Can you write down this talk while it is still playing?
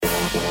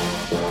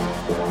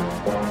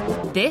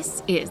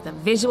This is the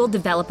Visual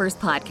Developers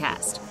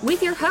Podcast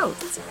with your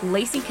hosts,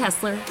 Lacey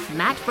Kessler,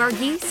 Matt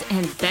Varghese,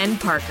 and Ben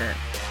Parker.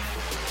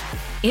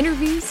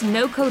 Interviews,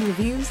 no-code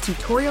reviews,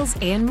 tutorials,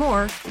 and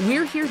more,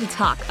 we're here to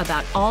talk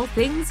about all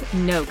things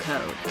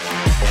no-code.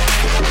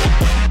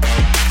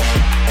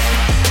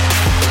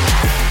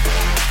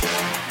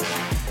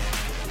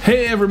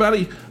 Hey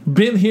everybody,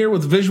 Ben here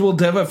with Visual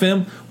Dev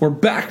FM. We're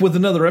back with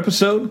another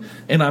episode,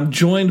 and I'm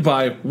joined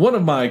by one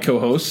of my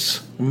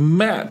co-hosts,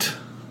 Matt.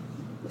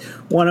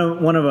 One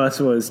of us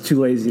was too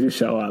lazy to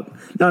show up.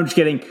 No, I'm just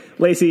kidding.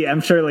 Lacey,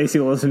 I'm sure Lacey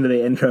will listen to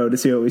the intro to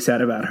see what we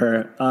said about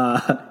her.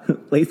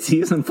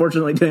 Lacey is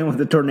unfortunately dealing with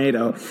a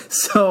tornado.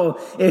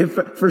 So if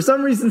for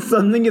some reason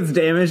something gets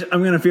damaged,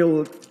 I'm going to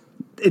feel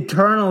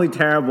eternally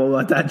terrible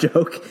about that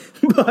joke.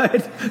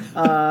 But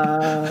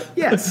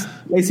yes,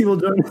 Lacey will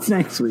join us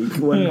next week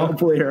when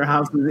hopefully her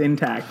house is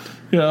intact.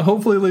 Yeah,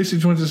 hopefully Lacey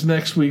joins us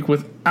next week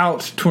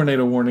without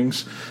tornado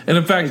warnings. And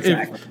in fact,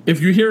 if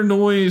you hear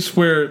noise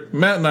where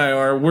Matt and I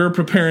are, we're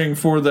preparing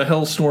for the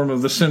hellstorm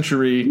of the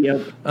century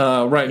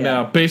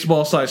now.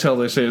 Baseball size hell,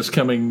 they say, is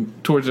coming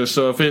towards us.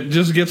 So if it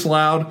just gets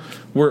loud,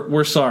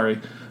 we're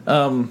sorry.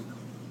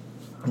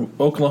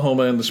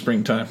 Oklahoma in the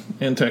springtime,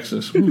 in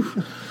Texas.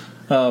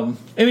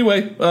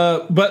 Anyway,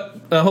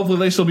 hopefully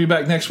Lacey will be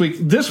back next week.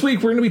 This week,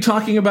 we're going to be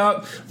talking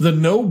about the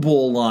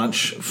Nobull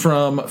launch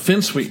from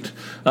Finsweet.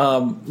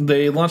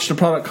 They launched a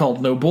product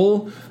called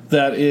Nobull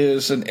that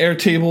is an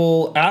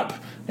Airtable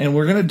app, and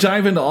we're going to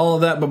dive into all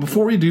of that. But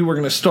before we do, we're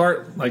going to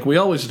start, like we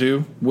always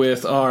do,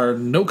 with our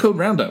no-code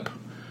roundup.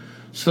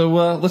 So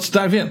let's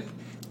dive in.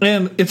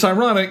 And it's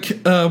ironic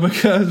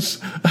because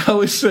I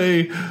always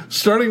say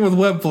starting with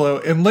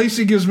Webflow, and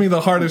Lacey gives me the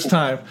hardest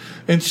time.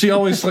 And she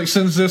always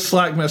sends this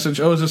Slack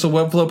message, "Oh, is this a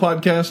Webflow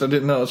podcast?" I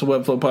didn't know it's a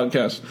Webflow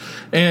podcast.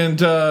 And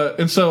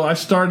so I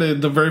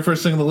started, the very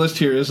first thing on the list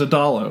here is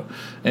Adalo.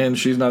 And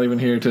she's not even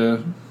here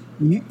to...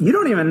 You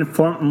don't even...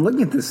 I'm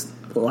looking at this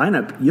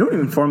lineup. You don't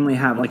even formally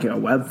have like a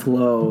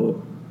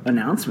Webflow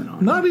announcement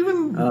on. Not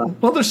even...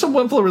 well, there's some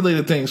Webflow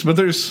related things, but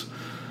there's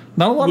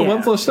not a lot of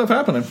Webflow stuff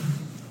happening.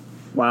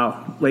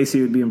 Wow, Lacey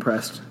would be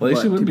impressed.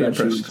 Lacey would be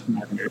impressed.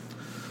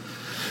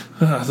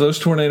 Those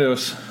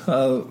tornadoes,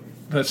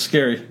 that's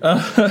scary.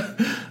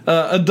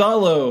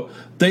 Adalo,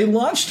 they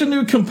launched a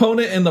new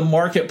component in the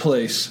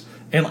marketplace,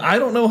 and I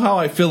don't know how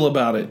I feel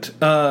about it.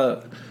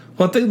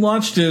 What they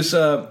launched is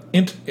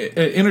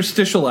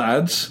interstitial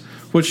ads,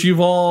 which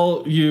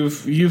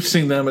you've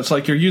seen them. It's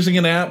like you're using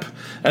an app,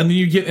 and then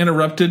you get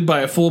interrupted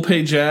by a full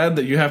page ad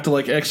that you have to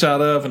X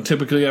out of, and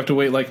typically you have to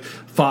wait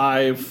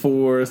 5,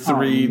 4,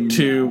 3,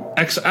 2,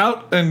 X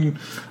out. And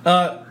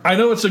I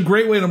know it's a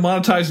great way to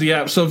monetize the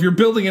app. So if you're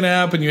building an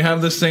app and you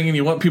have this thing and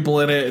you want people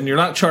in it and you're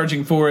not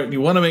charging for it and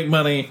you want to make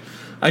money,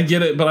 I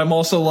get it. But I'm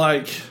also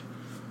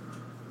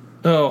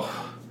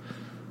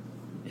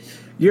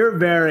You're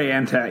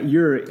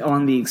you're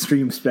on the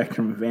extreme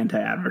spectrum of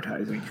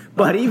anti-advertising.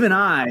 But even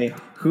I,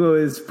 who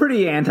is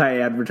pretty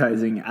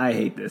anti-advertising, I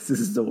hate this.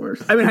 This is the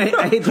worst. I mean,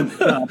 I hate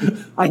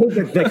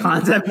the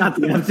concept, not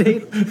the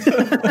update.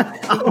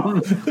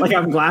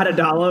 I'm glad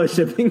Adalo is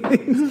shipping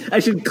things. I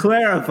should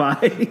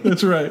clarify.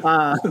 That's right.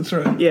 That's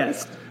right.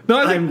 Yes. No,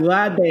 I'm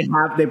glad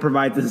they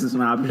provide this as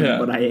an option,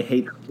 but I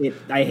hate it.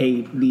 I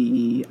hate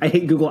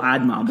Google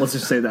Ad Mob. Let's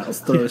just say that. Let's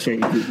throw the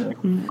shade at people.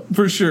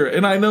 For sure.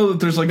 And I know that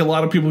there's a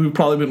lot of people who've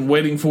probably been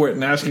waiting for it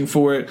and asking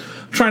for it,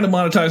 trying to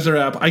monetize their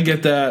app. I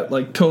get that.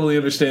 Totally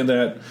understand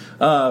that.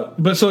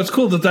 But so it's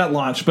cool that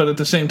launched, but at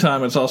the same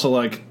time, it's also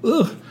I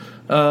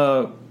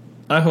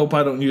hope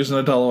I don't use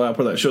an Adalo app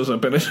where that shows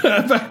up in it.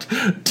 In fact,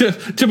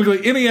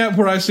 typically any app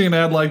where I see an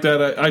ad like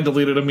that, I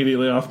delete it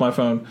immediately off my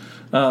phone.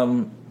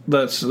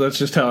 That's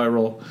just how I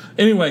roll.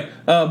 Anyway,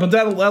 but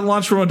that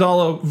launch from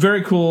Adalo,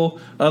 very cool.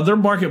 Their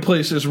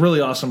marketplace is really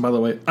awesome, by the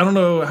way. I don't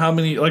know how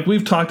many,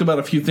 we've talked about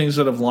a few things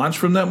that have launched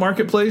from that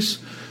marketplace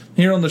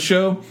here on the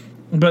show,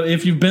 but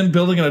if you've been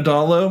building an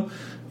Adalo,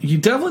 you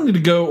definitely need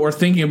to go, or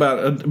thinking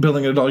about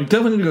building an Adalo, you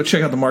definitely need to go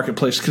check out the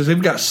marketplace because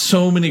they've got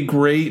so many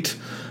great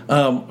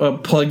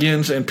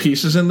plugins and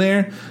pieces in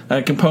there,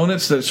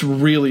 components, that's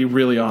really,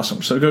 really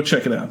awesome. So go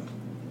check it out.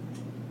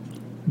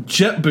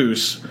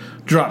 JetBoost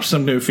dropped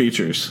some new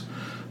features.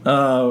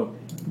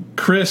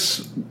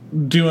 Chris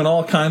doing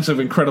all kinds of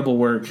incredible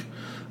work.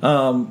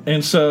 It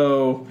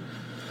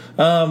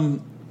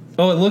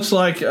looks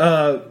like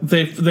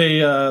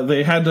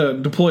they had to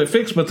deploy a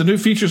fix, but the new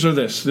features are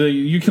this.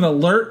 You can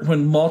alert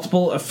when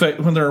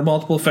there are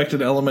multiple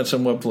affected elements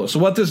in Webflow. So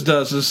what this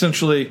does is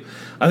essentially,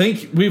 I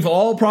think we've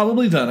all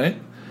probably done it,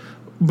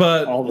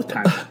 but all the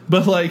time.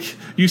 But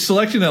you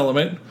select an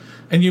element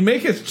and you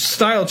make a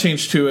style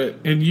change to it,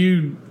 and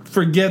you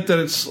forget that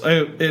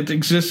it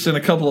exists in a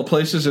couple of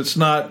places. It's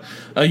not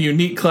a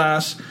unique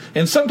class.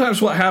 And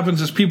sometimes what happens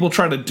is people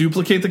try to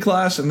duplicate the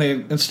class, and they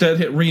instead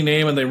hit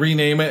rename, and they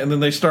rename it, and then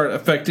they start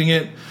affecting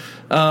it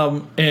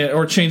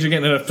or changing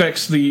it, and it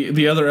affects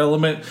the other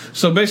element.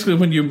 So basically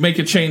when you make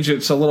a change,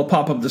 it's a little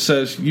pop-up that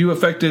says you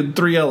affected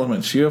 3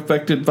 elements, you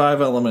affected 5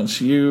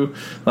 elements, you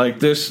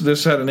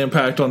this had an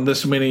impact on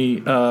this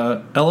many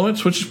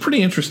elements, which is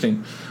pretty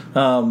interesting.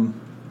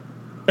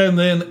 And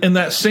then in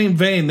that same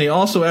vein, they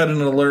also added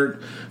an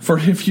alert for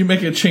if you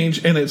make a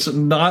change and it's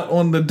not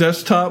on the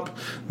desktop,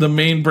 the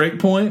main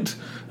breakpoint,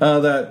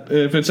 that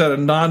if it's at a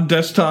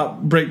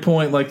non-desktop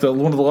breakpoint, like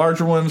one of the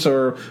larger ones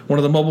or one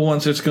of the mobile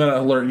ones, it's going to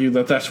alert you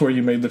that that's where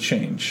you made the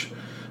change,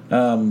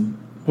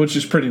 which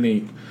is pretty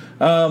neat.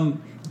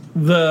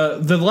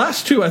 The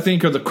last two, I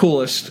think, are the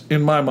coolest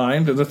in my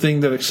mind, and the thing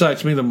that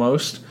excites me the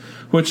most,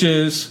 which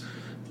is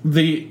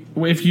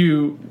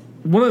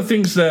one of the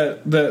things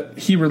that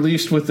he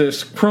released with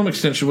this Chrome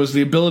extension was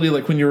the ability,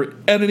 like when you're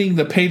editing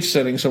the page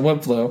settings in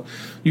Webflow,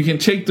 you can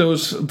take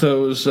those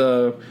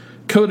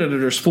code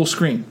editors full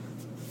screen,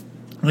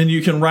 and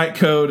you can write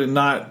code and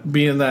not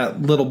be in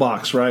that little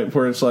box, right,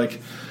 where it's like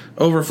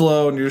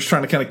overflow and you're just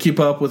trying to kind of keep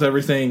up with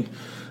everything.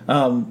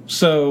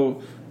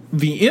 So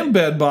the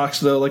embed box,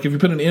 though, like if you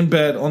put an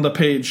embed on the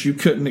page, you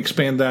couldn't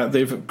expand that.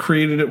 They've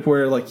created it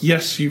where, like,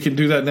 yes, you can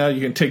do that now. You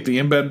can take the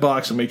embed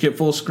box and make it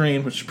full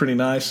screen, which is pretty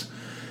nice.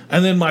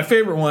 And then my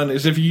favorite one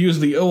is if you use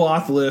the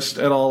OAuth list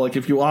at all, like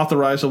if you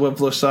authorize a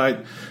Webflow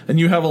site and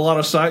you have a lot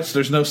of sites,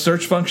 there's no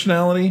search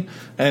functionality,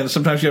 and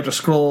sometimes you have to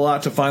scroll a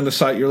lot to find the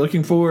site you're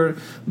looking for.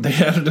 They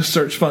added a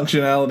search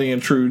functionality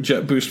in true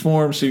JetBoost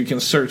form, so you can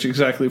search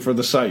exactly for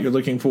the site you're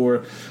looking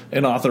for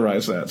and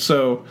authorize that.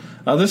 So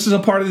this is a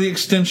part of the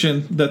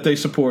extension that they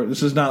support.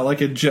 This is not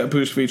like a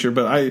JetBoost feature,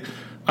 but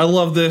I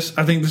love this.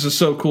 I think this is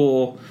so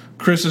cool.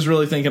 Chris is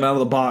really thinking out of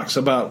the box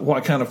about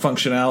what kind of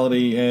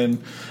functionality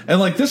and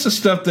like this is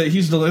stuff that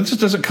he's doing. It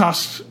just doesn't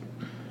cost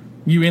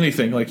you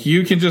anything. Like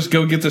you can just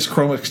go get this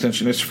Chrome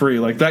extension. It's free.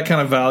 Like that kind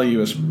of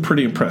value is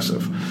pretty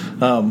impressive.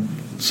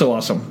 So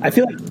awesome. I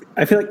feel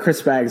like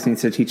Chris Baggs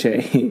needs to teach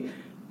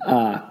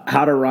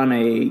how to run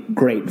a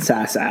great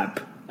SaaS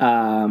app.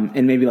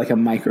 And maybe like a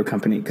micro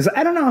company, because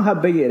I don't know how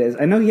big it is.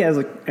 I know he has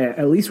like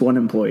at least one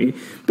employee,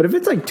 but if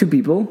it's like two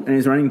people and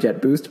he's running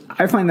JetBoost,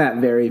 I find that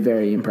very,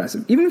 very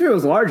impressive. Even if it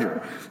was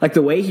larger, like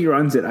the way he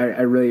runs it,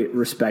 I really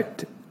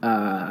respect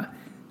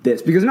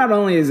this, because not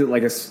only is it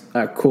like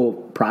a cool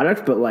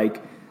product, but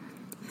like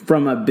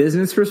from a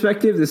business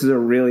perspective, this is a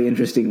really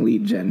interesting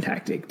lead gen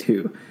tactic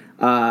too.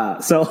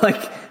 So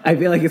like I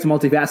feel like it's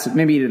multifaceted.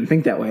 Maybe you didn't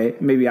think that way.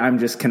 Maybe I'm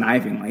just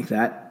conniving like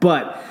that,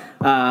 but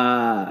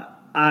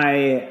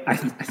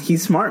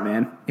he's smart,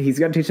 man. He's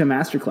got to teach a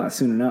masterclass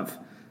soon enough.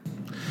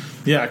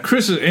 Yeah,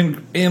 Chris is,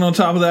 and on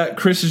top of that,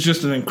 Chris is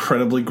just an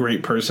incredibly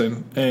great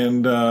person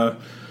and a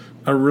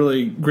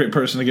really great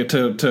person to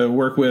get to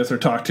work with or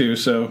talk to.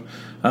 So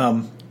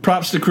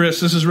props to Chris.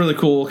 This is really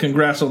cool.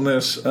 Congrats on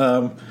this.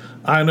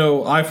 I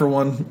know I, for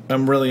one,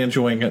 am really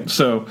enjoying it.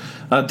 So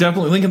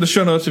definitely link in the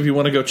show notes if you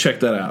want to go check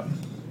that out.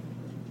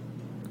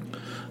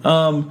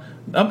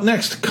 Up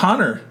next,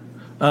 Connor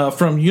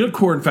from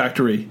Unicorn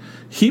Factory.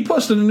 He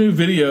posted a new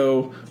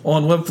video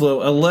on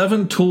Webflow,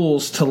 11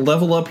 tools to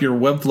level up your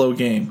Webflow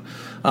game.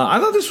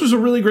 I thought this was a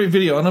really great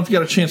video. I don't know if you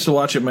got a chance to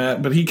watch it,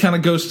 Matt, but he kind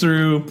of goes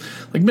through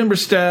like member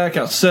stack,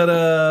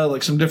 Outseta,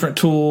 like some different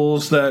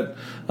tools that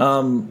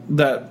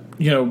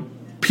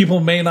people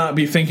may not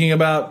be thinking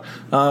about,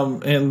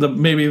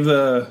 and maybe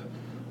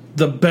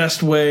the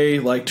best way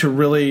like to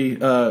really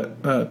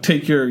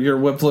take your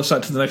Webflow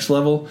site to the next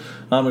level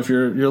if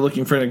you're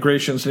looking for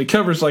integrations. And he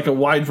covers like a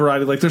wide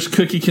variety, like there's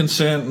cookie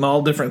consent and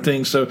all different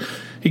things. So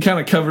he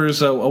kind of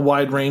covers a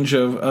wide range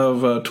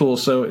of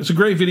tools. So it's a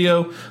great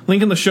video.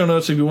 Link in the show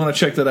notes if you want to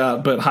check that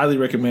out, but highly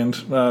recommend.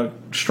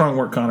 Strong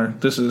work, Connor.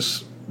 This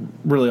is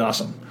really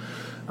awesome.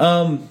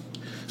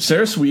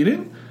 Sarah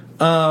Sweden,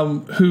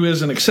 who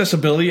is an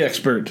accessibility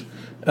expert,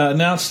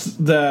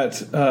 announced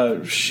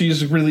that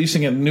she's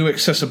releasing a new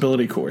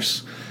accessibility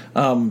course.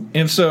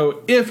 And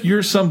so if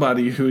you're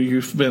somebody who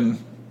you've been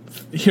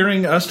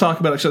hearing us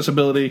talk about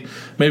accessibility,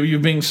 maybe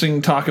you've been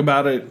seeing talk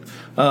about it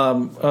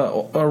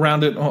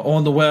around it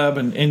on the web,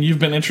 and you've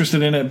been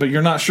interested in it, but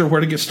you're not sure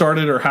where to get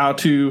started or how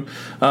to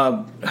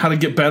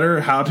get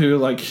better, how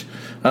to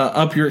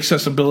up your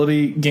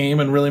accessibility game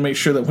and really make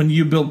sure that when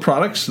you build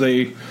products,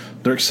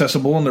 they're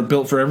accessible and they're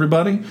built for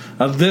everybody.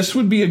 This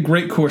would be a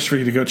great course for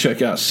you to go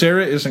check out.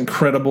 Sarah is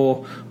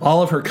incredible.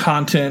 All of her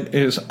content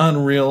is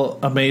unreal,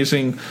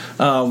 amazing.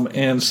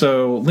 And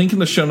so link in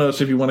the show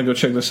notes if you want to go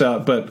check this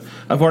out. But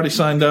I've already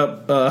signed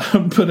up,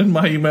 put in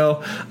my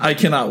email. I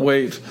cannot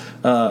wait.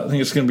 I think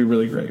it's going to be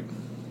really great.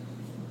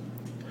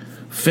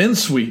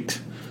 Finsweet.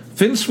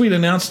 Finsweet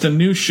announced a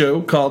new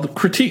show called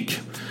Critique.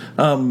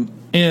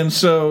 And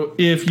so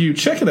if you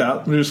check it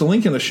out, there's a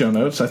link in the show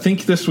notes. I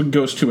think this one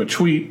goes to a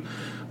tweet.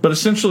 But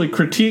essentially,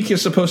 Critique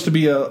is supposed to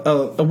be a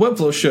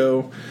Webflow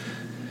show,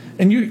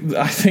 and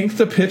I think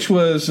the pitch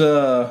was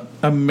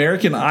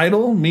American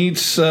Idol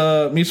meets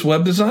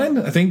web design.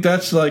 I think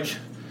that's like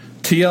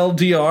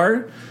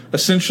TLDR.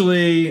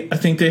 Essentially, I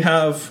think they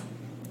have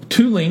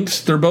two links.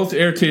 They're both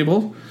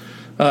Airtable.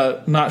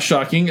 Not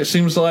shocking. It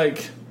seems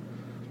like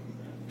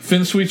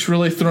Finsweet's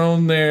really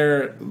thrown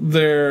their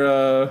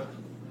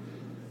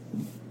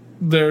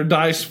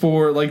dice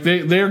for, like,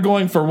 they're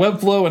going for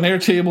Webflow and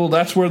Airtable.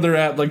 That's where they're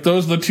at. Like,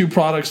 those are the two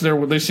products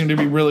they seem to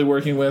be really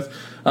working with.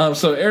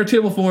 So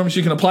Airtable Forms,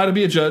 you can apply to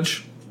be a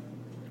judge.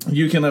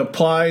 you can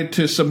apply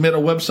to submit a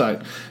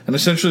website. And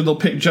essentially they'll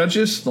pick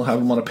judges, they'll have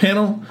them on a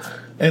panel,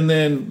 and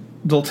then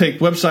they'll take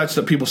websites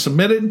that people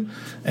submitted,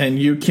 and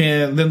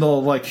then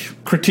they'll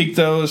like critique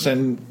those,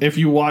 and if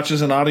you watch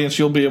as an audience,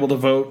 you'll be able to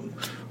vote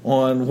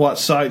on what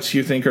sites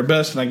you think are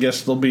best, and I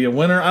guess there'll be a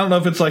winner. I don't know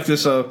if it's like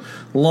this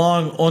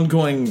long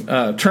ongoing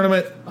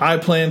tournament. I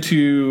plan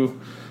to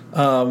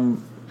I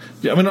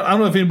don't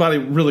know if anybody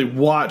really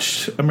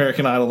watched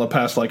American Idol in the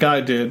past like I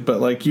did, but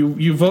like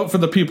you vote for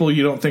the people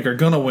you don't think are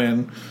going to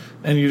win,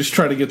 and you just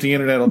try to get the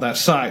internet on that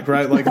side,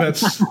 right? Like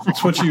that's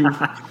what you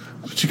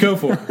go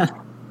for.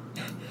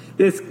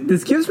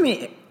 This gives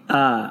me,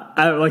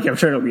 I'm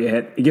sure it'll be a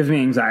hit. It gives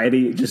me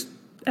anxiety just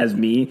as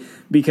me,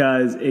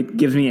 because it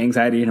gives me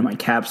anxiety in my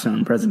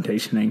capstone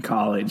presentation in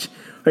college,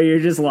 where you're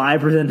just live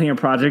presenting a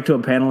project to a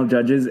panel of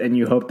judges and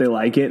you hope they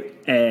like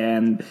it,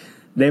 and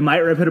they might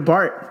rip it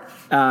apart,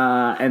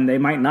 and they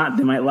might not.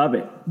 They might love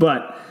it,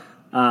 but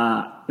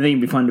I think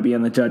it'd be fun to be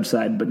on the judge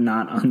side, but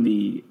not on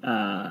the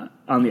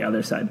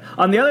other side.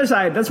 On the other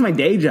side, that's my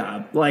day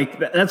job. Like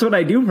that's what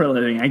I do for a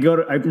living. I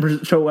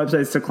show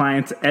websites to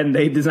clients, and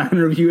they design and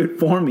review it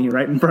for me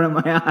right in front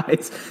of my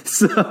eyes.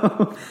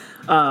 So,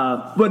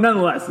 but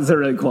nonetheless, it's a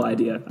really cool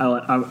idea.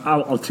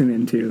 I'll tune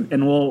in too,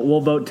 and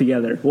we'll vote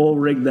together. We'll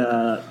rig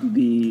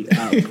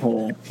the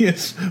poll.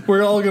 Yes,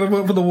 we're all going to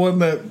vote for the one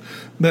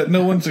that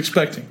no one's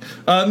expecting.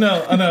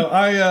 No,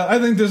 I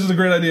think this is a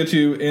great idea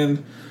too,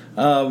 and.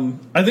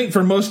 I think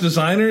for most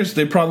designers,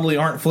 they probably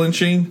aren't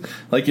flinching.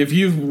 Like if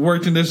you've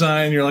worked in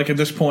design, you're like at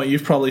this point,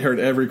 you've probably heard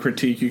every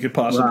critique you could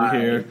possibly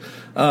hear.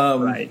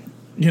 Right.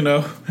 You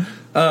know,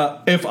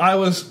 if I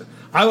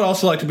would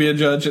also like to be a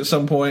judge at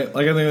some point.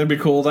 Like I think that'd be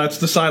cool. That's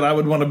the side I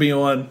would want to be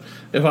on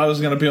if I was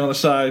going to be on a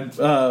side.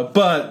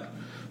 But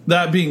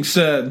that being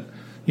said,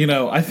 you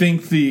know, I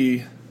think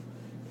the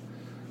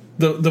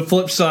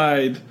flip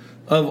side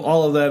of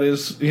all of that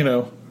is, you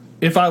know,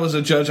 if I was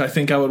a judge, I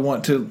think I would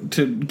want to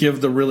give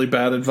the really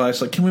bad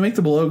advice. Like, can we make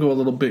the logo a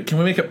little bit? Can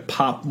we make it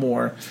pop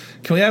more?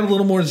 Can we add a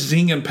little more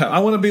zing and pep? I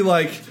want to be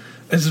like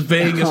as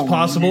vague as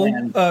possible.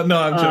 No,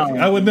 I'm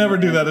joking. I would never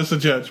do that as a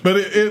judge. But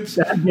it's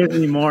that gives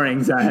me more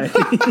anxiety.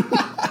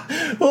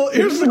 Well,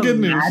 here's the good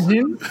news.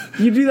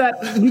 You do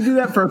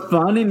that for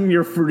fun in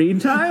your free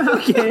time? How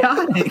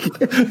chaotic.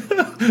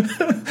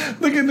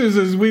 The good news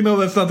is we know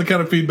that's not the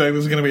kind of feedback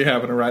that's going to be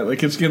happening, right?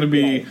 Like it's going to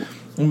be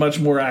much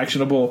more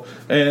actionable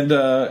and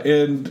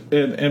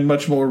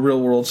much more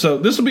real world. So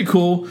this will be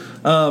cool.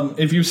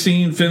 If you've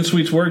seen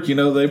Finsweet's work, you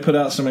know they put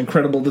out some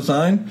incredible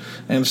design,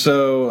 and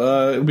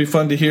so it'll be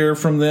fun to hear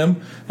from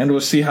them, and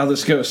we'll see how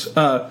this goes.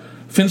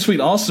 Finsweet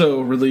also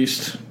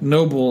released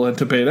Nobull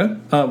into beta.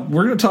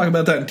 We're going to talk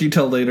about that in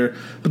detail later,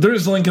 but there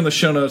is a link in the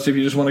show notes if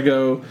you just want to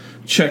go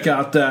check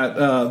out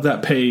that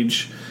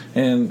page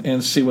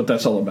and see what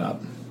that's all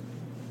about.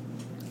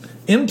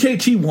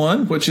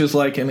 MKT1, which is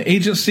like an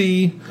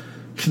agency,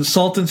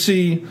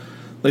 consultancy,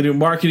 they do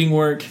marketing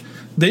work.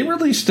 They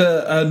released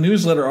a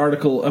newsletter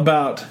article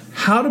about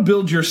how to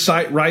build your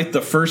site right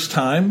the first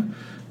time.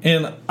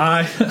 And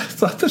I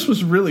thought this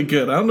was really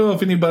good. I don't know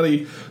if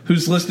anybody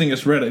who's listening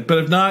has read it, but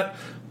if not,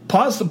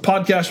 pause the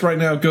podcast right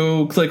now,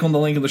 go click on the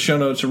link in the show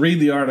notes,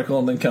 read the article,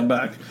 and then come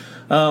back.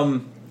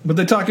 But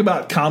they talk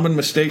about common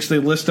mistakes. They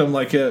list them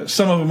like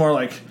some of them are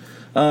like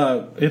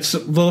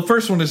the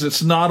first one is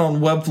it's not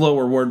on Webflow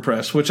or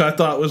WordPress, which I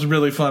thought was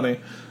really funny.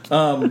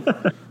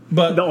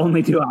 But the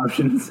only two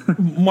options.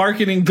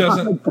 Marketing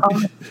doesn't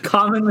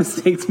common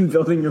mistakes in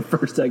building your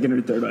first, second,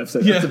 or third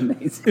website. Yeah, that's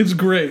amazing. It's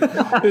great.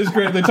 It's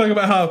great. They talk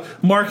about how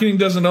marketing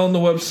doesn't own the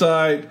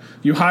website.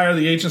 You hire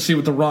the agency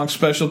with the wrong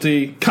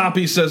specialty.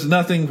 Copy says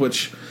nothing,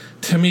 which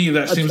to me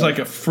that's seems like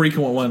a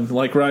frequent one.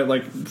 Like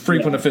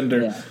frequent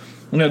offender. Yeah.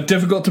 You know,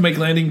 difficult to make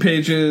landing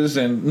pages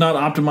and not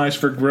optimized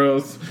for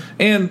growth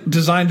and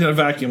designed in a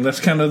vacuum. That's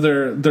kind of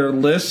their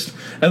list.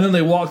 And then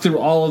they walk through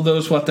all of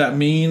those, what that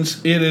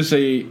means. It is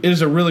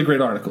a really great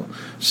article.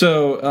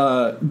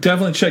 So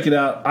definitely check it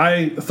out.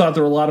 I thought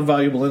there were a lot of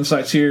valuable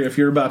insights here. If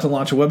you're about to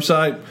launch a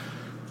website,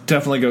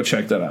 definitely go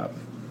check that out.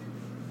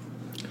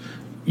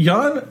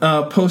 Jan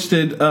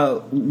posted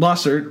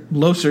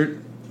Losert.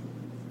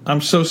 I'm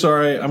so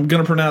sorry. I'm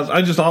going to pronounce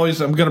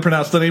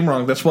the name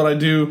wrong. That's what I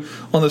do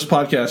on this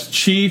podcast.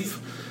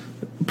 Chief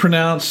of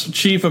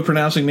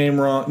pronouncing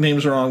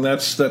names wrong.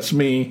 That's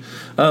me.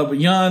 But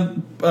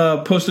Jan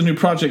posted a new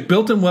project,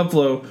 built-in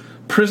Webflow,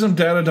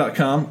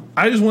 prismdata.com.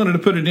 I just wanted to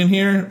put it in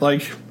here.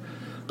 Like,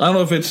 I don't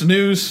know if it's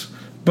news,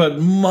 but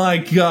my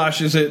gosh,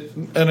 is it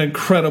an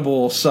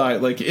incredible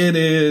site. Like, it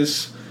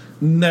is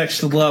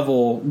next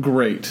level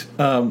great.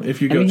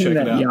 If you go check it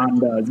out. Anything that Jan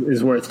does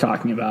is worth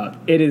talking about.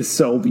 It is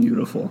so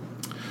beautiful.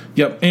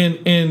 Yep,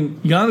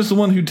 and Jan is the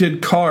one who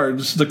did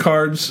the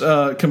cards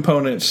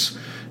components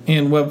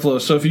in Webflow.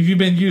 So if you've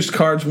been used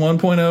Cards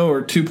 1.0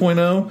 or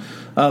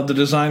 2.0, the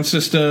design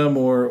system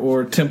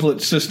or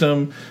template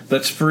system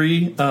that's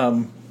free,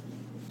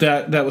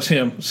 that was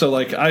him. So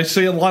like I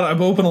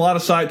open a lot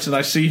of sites and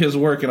I see his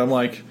work and I'm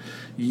like,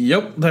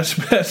 Yep,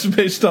 that's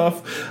based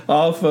off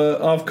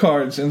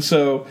cards, and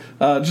so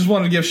just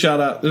wanted to give a shout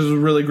out. This was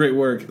really great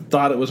work.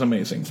 Thought it was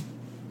amazing.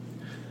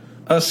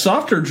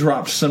 Softer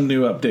dropped some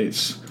new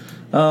updates.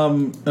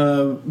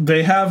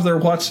 They have their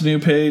What's New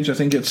page. I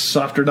think it's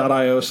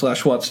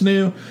softer.io/What's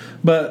New,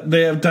 but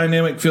they have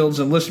dynamic fields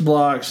and list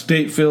blocks,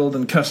 date field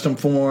and custom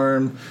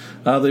form.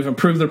 They've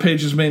improved their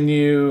pages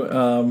menu,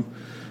 and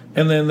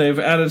then they've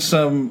added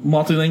some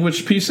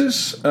multi-language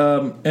pieces,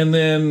 and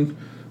then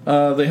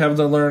they have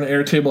the Learn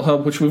Airtable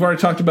Hub, which we've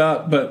already talked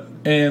about,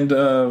 and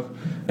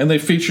they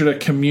featured a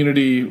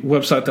community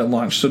website that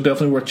launched, so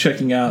definitely worth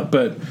checking out.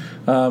 But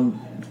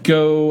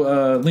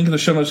go link in the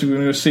show notes if you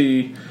want to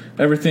see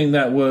everything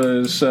that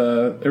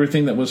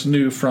was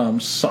new from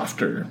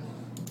Softer.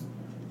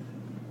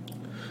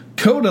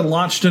 Coda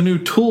launched a new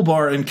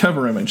toolbar and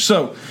cover image.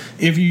 So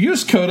if you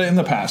used Coda in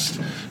the past,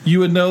 you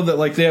would know that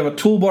like they have a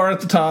toolbar at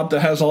the top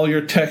that has all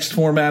your text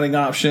formatting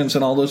options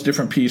and all those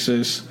different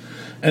pieces,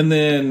 and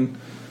then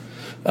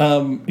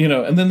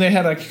and then they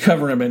had a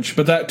cover image,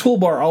 but that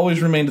toolbar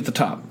always remained at the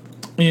top.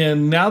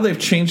 And now they've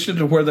changed it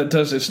to where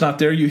it's not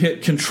there. You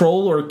hit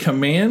Control or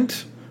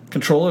Command.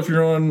 Control if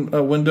you're on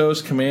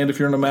Windows, Command if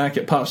you're on a Mac,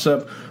 it pops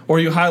up. Or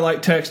you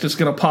highlight text, it's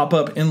going to pop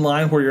up in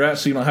line where you're at,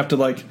 so you don't have to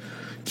like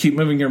keep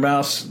moving your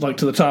mouse like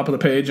to the top of the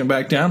page and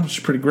back down, which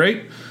is pretty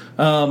great.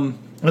 And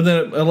then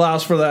it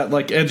allows for that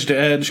like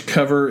edge-to-edge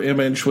cover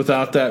image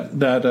without that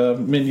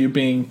menu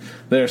being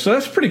there. So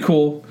that's pretty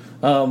cool.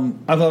 I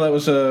thought that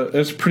was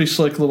a pretty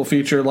slick little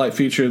feature, light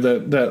feature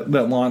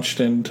that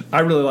launched, and I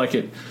really like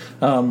it.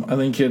 I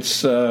think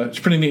it's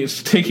pretty neat.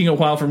 It's taking a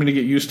while for me to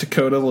get used to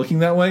Coda looking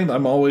that way.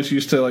 I'm always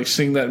used to like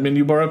seeing that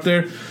menu bar up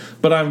there,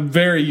 but I'm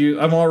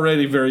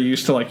already very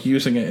used to like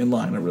using it in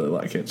line. I really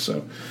like it.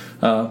 So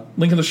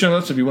link in the show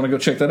notes if you want to go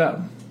check that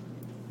out.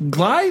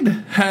 Glide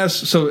has,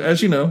 so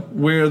as you know,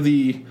 we're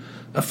the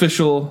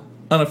unofficial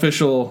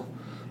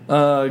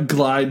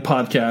Glide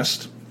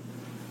podcast,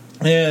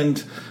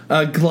 and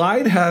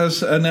Glide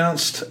has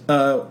announced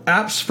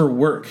apps for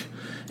work,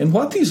 and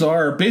what these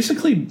are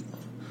basically.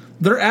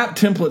 They're app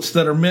templates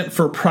that are meant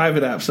for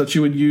private apps that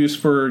you would use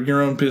for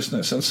your own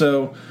business. And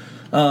so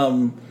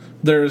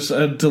there's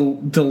a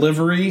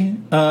delivery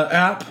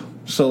app.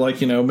 So,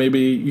 like, maybe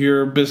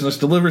your business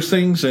delivers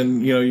things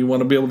and, you want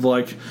to be able to,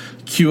 like,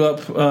 queue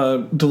up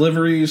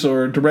deliveries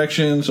or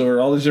directions or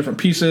all these different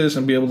pieces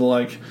and be able to,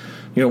 like,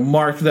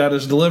 mark that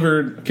as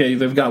delivered. Okay,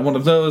 they've got one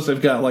of those.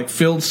 They've got, like,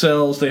 field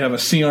cells. They have a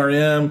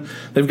CRM.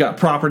 They've got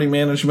property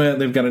management.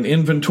 They've got an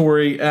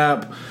inventory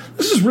app.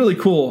 This is really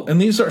cool,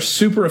 and these are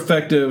super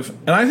effective.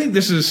 And I think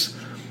this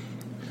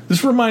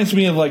reminds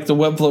me of like the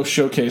Webflow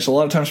showcase. A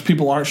lot of times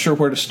people aren't sure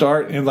where to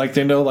start, and like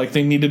they know like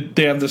they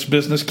have this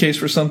business case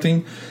for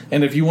something.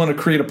 And if you want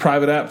to create a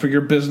private app for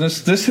your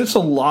business, this hits a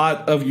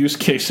lot of use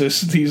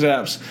cases, these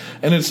apps.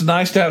 And it's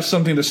nice to have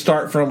something to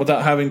start from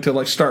without having to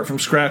like start from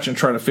scratch and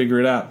try to figure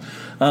it out.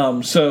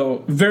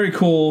 So very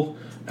cool.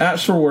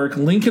 Apps for work.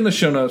 Link in the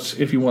show notes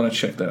if you want to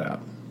check that out.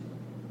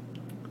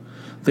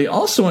 They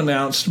also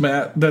announced,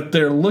 Matt, that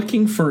they're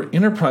looking for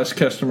enterprise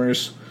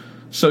customers.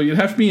 So you'd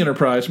have to be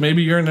enterprise.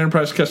 Maybe you're an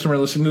enterprise customer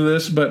listening to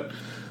this, but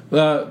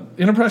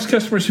enterprise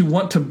customers who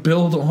want to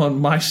build on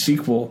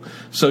MySQL.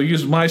 So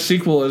use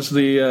MySQL as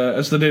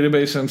the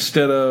database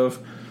instead of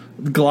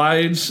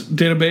Glide's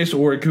database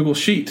or a Google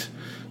Sheet.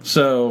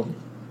 So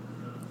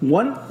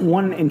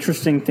one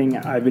interesting thing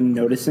I've been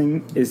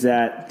noticing is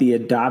that the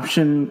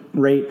adoption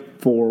rate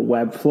for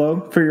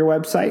Webflow for your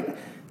website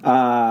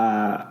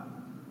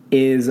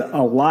is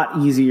a lot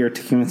easier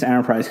to convince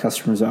enterprise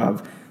customers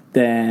of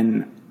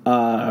than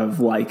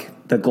of like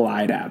the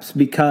Glide apps,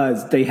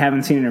 because they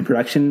haven't seen it in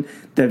production.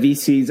 The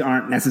VCs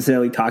aren't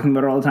necessarily talking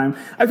about it all the time.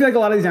 I feel like a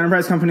lot of these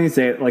enterprise companies,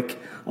 a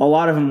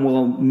lot of them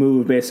will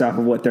move based off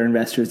of what their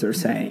investors are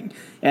saying.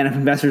 And if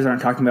investors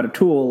aren't talking about a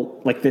tool,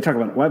 like they talk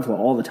about Webflow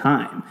all the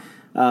time,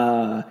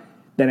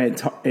 then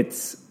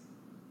it's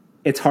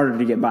harder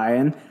to get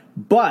buy-in.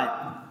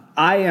 But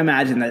I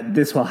imagine that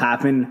this will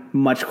happen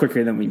much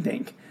quicker than we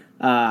think.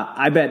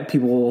 I bet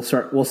people will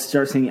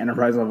start seeing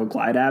enterprise level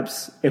Glide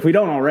apps. If we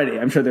don't already,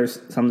 I'm sure there's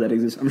some that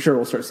exist. I'm sure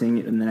we'll start seeing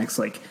it in the next,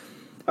 I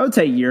would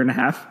say, year and a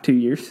half, 2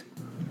 years.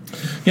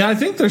 Yeah, I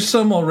think there's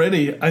some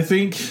already. I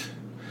think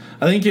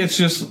it's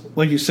just,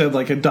 like you said,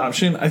 like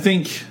adoption. I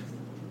think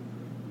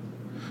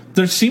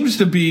there seems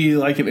to be,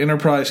 like in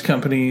enterprise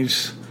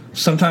companies,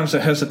 sometimes a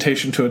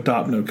hesitation to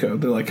adopt no code.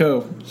 They're like,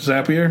 oh,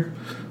 Zapier?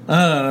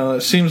 I don't know.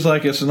 It seems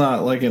like it's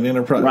not like an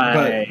enterprise.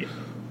 Right.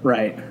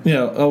 Right.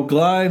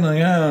 Glide,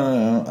 like, I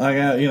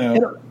don't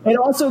know. It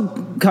also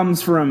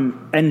comes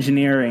from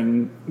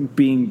engineering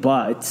being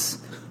butts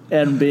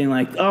and being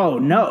like, oh,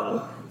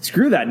 no,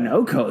 screw that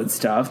no-code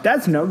stuff.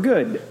 That's no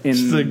good.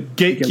 It's the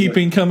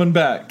gatekeeping coming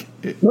back.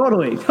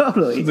 Totally. It's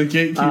the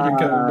gatekeeping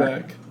coming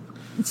back.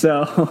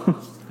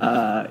 So,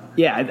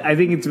 I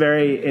think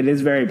it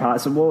is very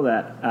possible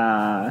that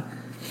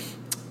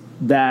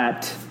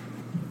that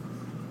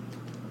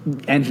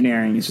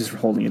engineering is just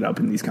holding it up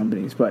in these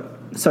companies, but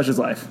such is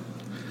life.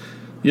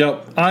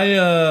 Yep.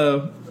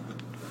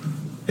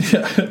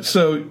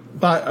 So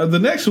the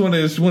next one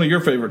is one of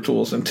your favorite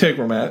tools,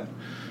 Integromat.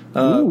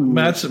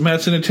 Matt's an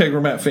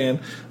Integromat fan.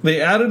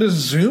 They added a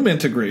Zoom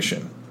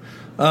integration.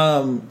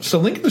 So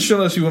link in the show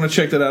notes if you want to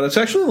check that out. It's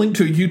actually linked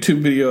to a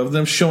YouTube video of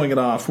them showing it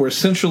off, where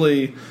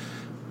essentially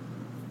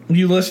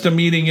you list a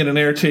meeting in an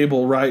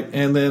Airtable, right?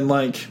 And then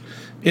like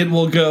it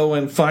will go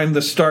and find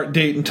the start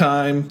date and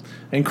time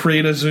and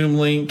create a Zoom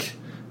link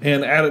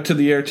and add it to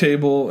the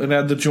Airtable and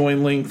add the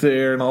join link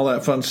there and all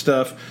that fun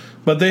stuff.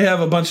 But they have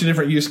a bunch of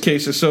different use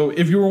cases. So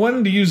if you were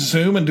wanting to use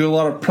Zoom and do a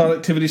lot of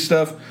productivity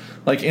stuff,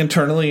 like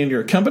internally in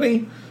your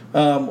company,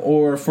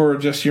 or for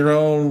just your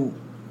own,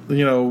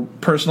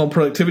 personal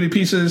productivity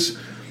pieces,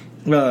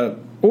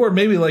 or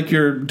maybe like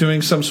you're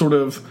doing building some sort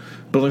of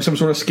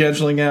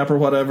scheduling app or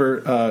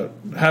whatever,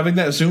 having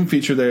that Zoom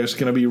feature there is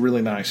going to be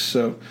really nice.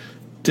 So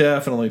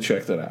definitely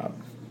check that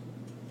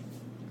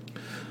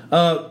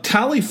out.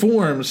 Tally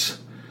Forms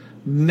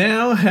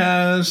now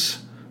has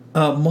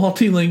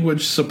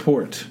multi-language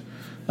support.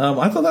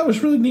 I thought that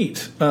was really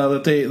neat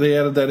that they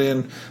added that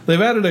in.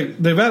 They've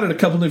added a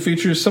couple new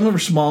features. Some of them are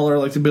smaller,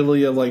 like the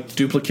ability to like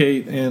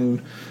duplicate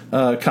and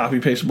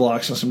copy paste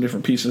blocks and some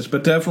different pieces.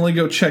 But definitely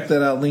go check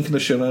that out. Link in the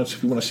show notes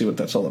if you want to see what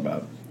that's all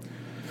about.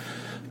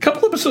 A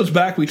couple episodes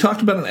back, we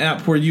talked about an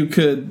app where you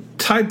could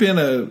type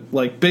in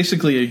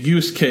basically a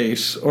use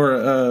case or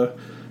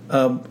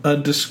a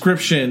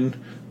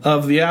description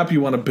of the app you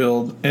want to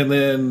build, and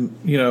then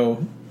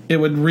it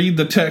would read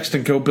the text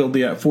and go build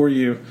the app for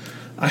you.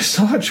 I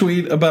saw a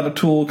tweet about a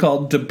tool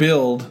called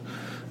Debuild,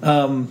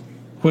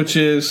 which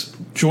is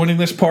joining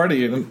this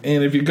party. And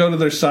if you go to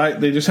their site,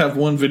 they just have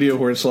one video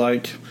where it's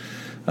like,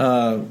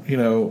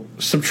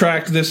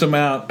 subtract this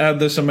amount, add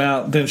this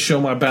amount, then show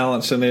my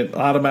balance. And it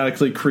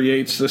automatically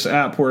creates this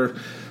app where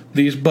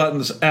these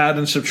buttons add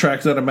and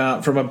subtract that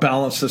amount from a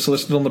balance that's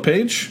listed on the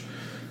page.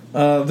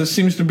 This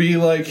seems to be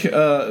like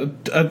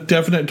a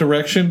definite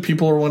direction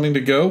people are wanting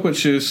to go,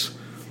 which is...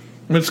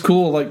 It's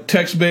cool, like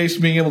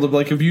text-based, being able to,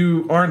 like, if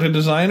you aren't a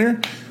designer,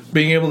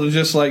 being able to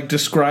just, like,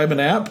 describe an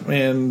app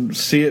and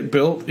see it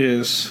built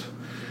it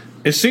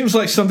seems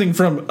like something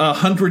from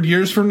 100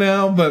 years from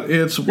now, but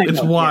it's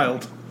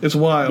wild. It's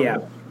wild.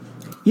 Yeah.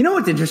 You know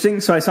what's interesting?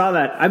 So I saw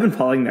that, I've been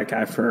following that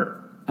guy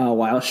for a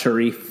while.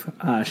 Sharif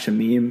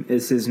Shamim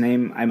is his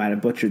name. I might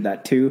have butchered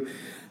that too.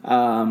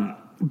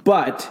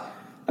 But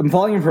I've been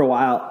following him for a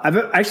while. I've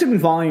actually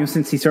been following him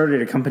since he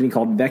started a company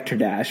called Vector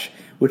Dash,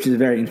 which is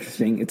very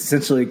interesting. It's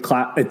essentially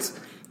it's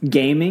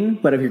gaming,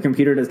 but if your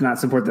computer does not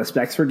support the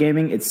specs for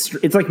gaming, it's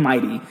like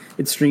Mighty.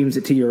 It streams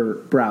it to your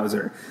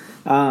browser,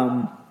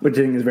 which I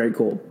think is very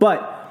cool.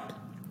 But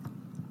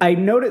I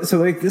noticed, so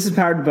like this is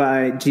powered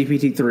by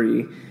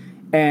GPT-3,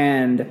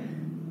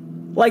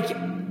 and like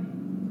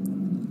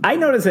I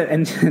noticed that,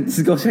 and this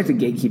goes back to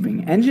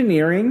gatekeeping.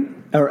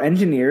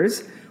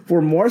 Engineers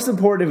were more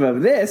supportive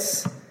of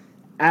this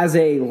as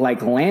a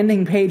like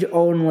landing page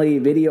only,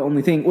 video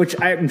only thing, which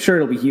I'm sure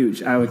it'll be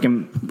huge. I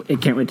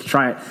can't wait to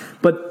try it.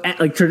 But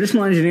like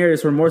traditional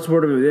engineers were more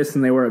supportive of this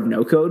than they were of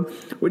no code,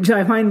 which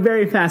I find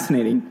very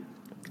fascinating.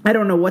 I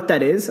don't know what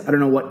that is. I don't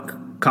know what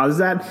causes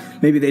that.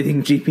 Maybe they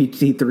think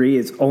GPT-3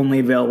 is only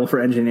available for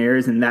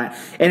engineers, and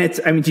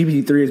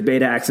GPT-3 is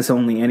beta access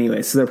only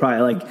anyway, so they're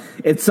probably like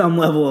it's some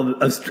level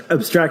of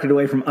abstracted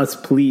away from us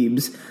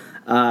plebes.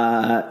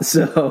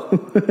 So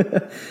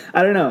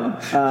I don't know.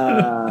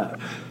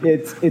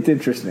 It's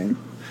interesting.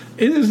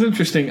 It is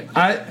interesting.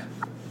 I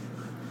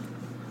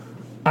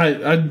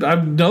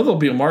know there'll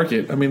be a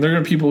market. I mean, there are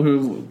going to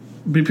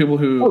be people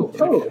who. Oh,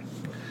 totally.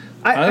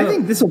 I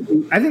think this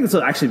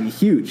will actually be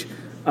huge.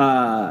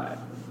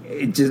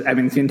 It's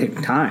going to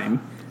take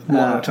time. A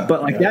lot of time.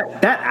 But like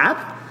that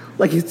app,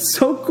 like it's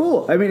so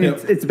cool. I mean,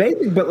 it's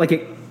basic, but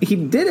like he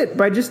did it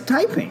by just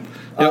typing.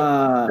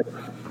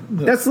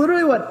 That's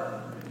literally what.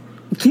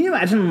 Can you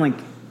imagine, like,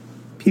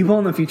 people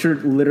in the future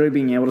literally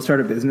being able to start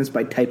a business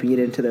by typing it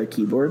into their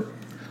keyboard?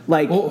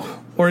 Like,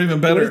 or even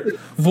better,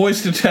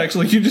 voice to text.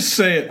 Like, you just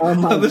say it.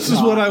 Oh this God.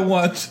 Is what I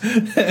want,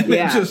 and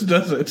it just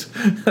does it.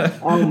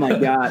 Oh my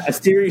God! A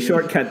Siri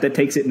shortcut that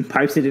takes it and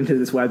pipes it into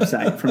this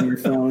website from your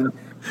phone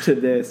to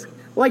this.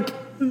 Like,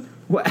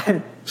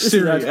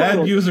 Siri,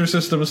 add user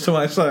systems to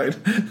my site.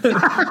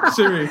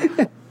 Siri,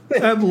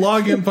 add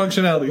login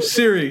functionality.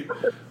 Siri.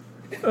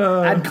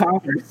 Add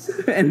commerce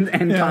and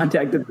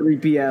contact the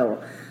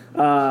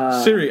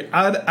 3PL. Siri,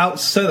 add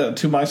Outseta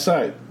to my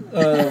site.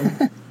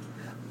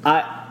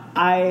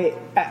 I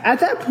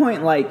at that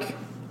point, like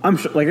I'm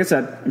sure, like I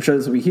said, I'm sure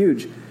this will be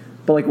huge.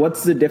 But like,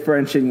 what's the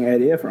differentiating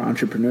idea for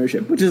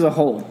entrepreneurship? Which is a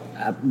whole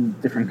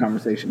different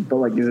conversation. But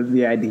like, is it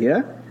the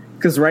idea?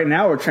 Because right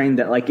now we're trained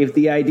that like if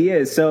the idea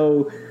is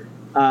so,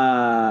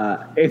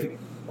 if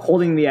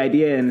holding the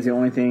idea in is the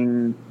only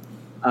thing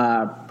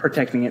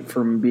protecting it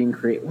from being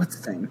created. What's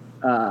the thing?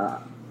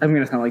 I'm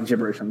going to sound like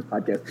gibberish on this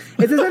podcast.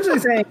 It's essentially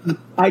saying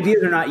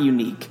ideas are not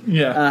unique.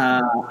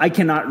 Yeah. I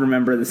cannot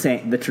remember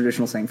the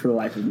traditional saying for the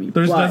life of me.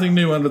 There's nothing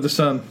new under the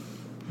sun.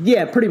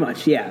 Yeah, pretty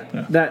much. Yeah.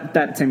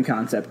 That same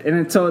concept.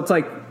 And so it's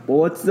like,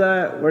 well,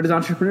 where does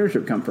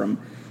entrepreneurship come from?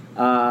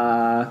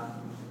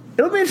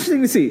 It'll be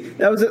interesting to see.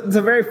 It's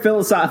a very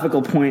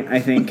philosophical point, I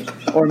think,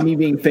 or me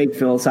being fake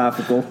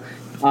philosophical.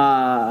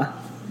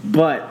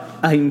 But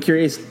I'm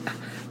curious.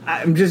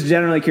 I'm just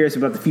generally curious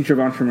about the future of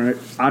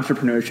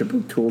entrepreneurship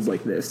with tools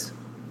like this.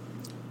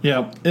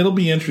 Yeah, it'll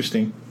be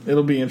interesting.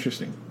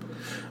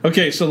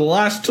 Okay, so the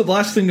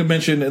last thing to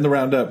mention in the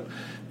roundup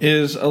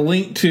is a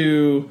link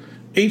to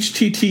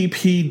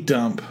HTTP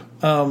dump,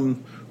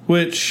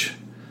 which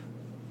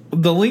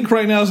the link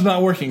right now is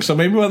not working. So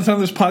maybe by the time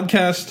this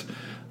podcast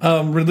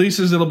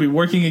releases, it'll be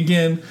working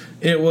again.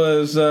 It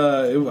was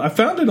I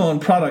found it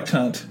on Product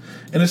Hunt,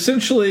 and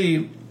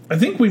essentially, I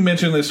think we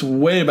mentioned this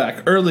way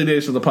back, early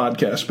days of the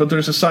podcast, but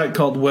there's a site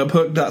called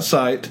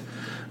webhook.site.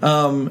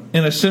 And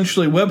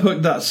essentially,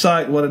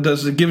 webhook.site, what it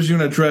does is it gives you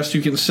an address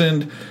you can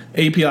send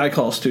API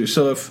calls to.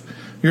 So if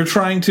you're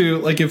trying to,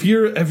 like, if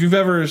you've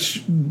ever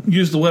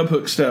used the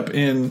webhook step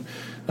in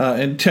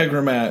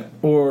Integromat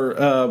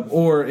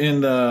or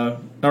in our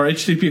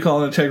HTTP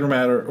call in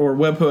Integromat or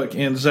webhook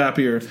in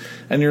Zapier,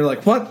 and you're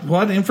like,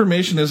 what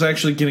information is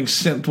actually getting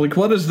sent? Like,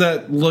 what does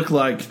that look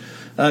like?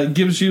 It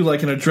gives you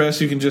like an address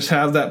you can just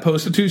have that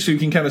posted to, so you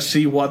can kind of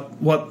see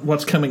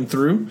what's coming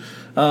through.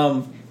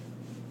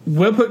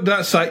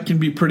 Webhook.site can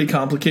be pretty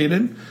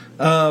complicated.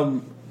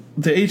 The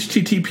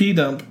HTTP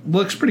dump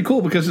looks pretty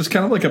cool because it's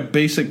kind of like a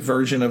basic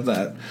version of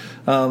that.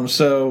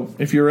 So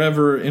if you're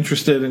ever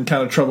interested in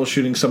kind of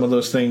troubleshooting some of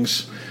those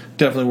things,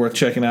 definitely worth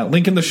checking out.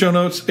 Link in the show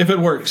notes if it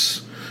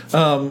works.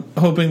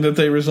 Hoping that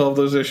they resolve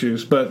those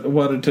issues, but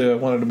wanted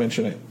to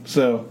mention it.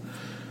 So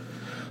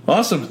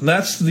awesome.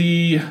 That's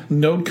the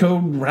Node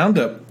Code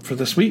Roundup for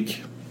this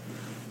week.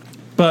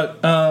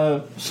 But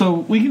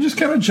so we can just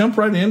kind of jump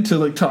right into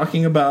like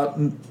talking about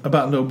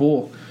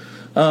Nobull.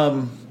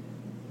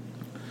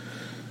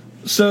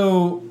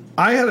 So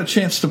I had a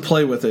chance to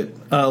play with it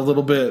a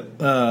little bit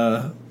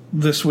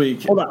this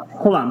week.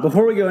 Hold on.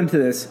 Before we go into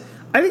this,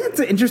 I think it's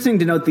interesting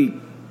to note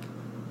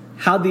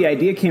how the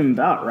idea came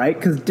about, right?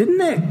 Because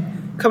didn't it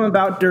come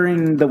about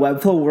during the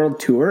Webflow World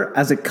Tour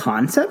as a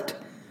concept?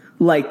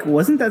 Like,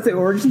 wasn't that the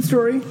origin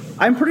story?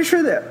 I'm pretty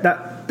sure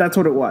that's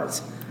what it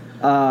was.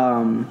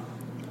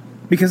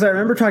 Because I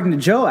remember talking to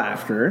Joe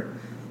after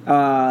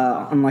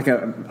on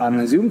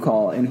a Zoom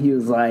call, and he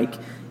was like,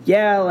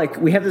 "Yeah,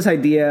 like we have this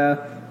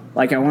idea,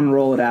 like I want to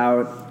roll it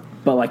out,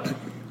 but like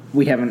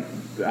we haven't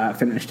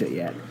finished it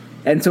yet."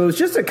 And so it was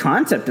just a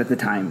concept at the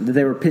time that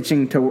they were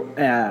pitching to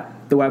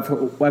the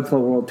Webflow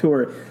World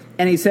Tour,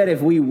 and he said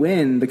if we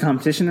win the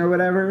competition or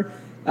whatever,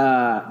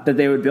 that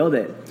they would build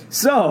it.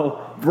 So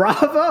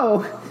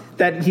bravo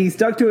that he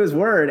stuck to his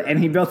word and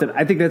he built it.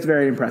 I think that's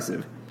very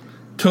impressive.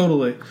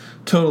 Totally,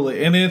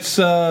 and it's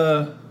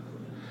a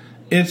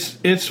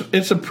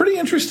pretty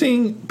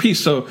interesting piece.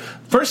 So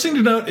first thing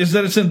to note is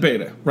that it's in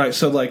beta, right?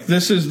 So like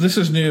this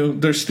is new.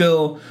 There's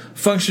still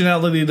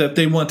functionality that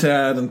they want to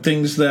add and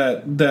things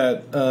that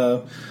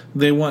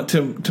they want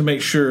to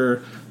make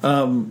sure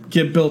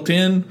get built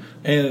in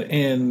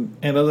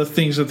and other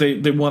things that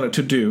they want it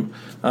to do.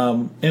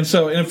 And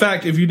so, in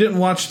fact, if you didn't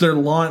watch their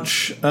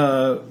launch,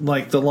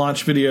 like the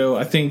launch video,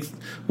 I think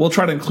we'll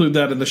try to include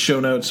that in the show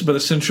notes. But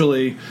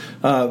essentially,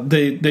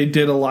 they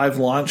did a live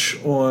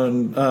launch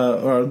on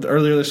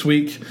earlier this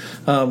week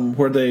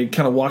where they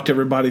kind of walked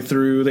everybody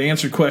through. They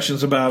answered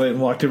questions about it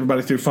and walked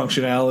everybody through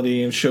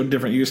functionality and showed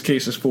different use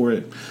cases for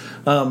it.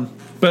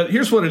 But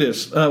here's what it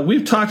is.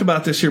 We've talked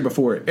about this here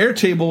before.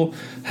 Airtable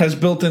has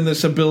built in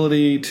this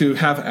ability to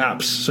have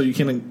apps, so you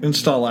can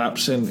install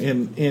apps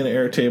in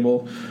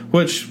Airtable,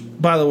 which,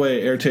 by the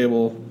way,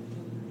 Airtable,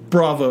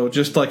 bravo,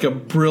 just like a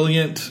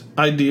brilliant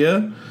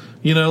idea.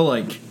 You know,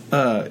 like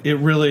it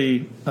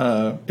really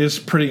is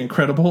pretty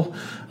incredible.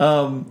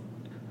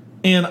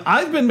 And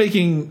I've been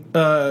making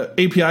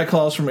API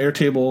calls from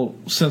Airtable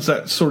since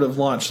that sort of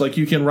launched. Like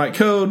you can write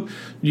code,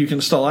 you can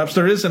install apps.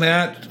 There is an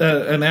app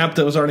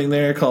that was already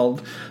there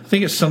called, I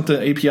think it's something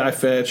API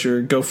Fetch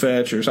or Go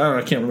Fetch, or I don't know,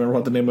 I can't remember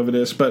what the name of it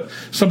is. But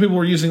some people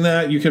were using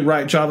that. You could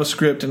write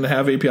JavaScript and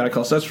have API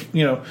calls. That's,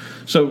 you know,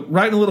 so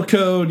writing a little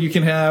code, you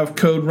can have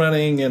code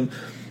running and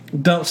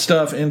dump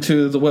stuff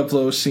into the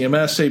Webflow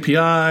CMS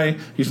API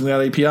using that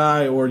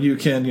API, or you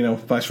can, you know,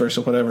 vice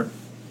versa, whatever.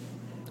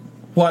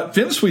 What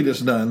Finsweet has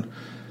done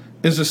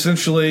is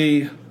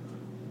essentially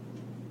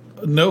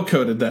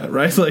no-coded that,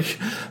 right? Like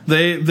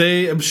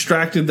they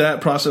abstracted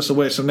that process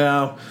away. So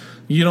now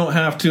you don't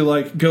have to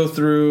like go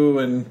through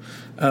and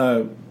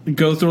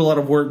go through a lot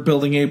of work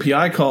building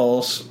API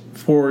calls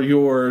for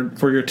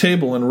your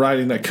table and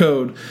writing that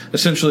code.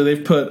 Essentially,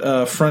 they've put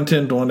a front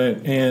end on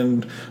it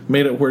and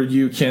made it where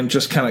you can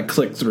just kind of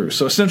click through.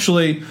 So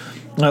essentially,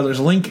 there's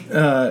a link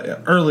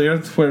earlier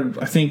where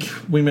I think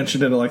we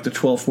mentioned it at like the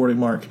 12:40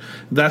 mark.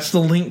 That's the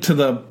link to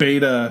the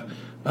beta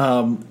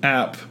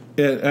app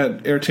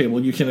at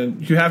Airtable.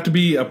 You have to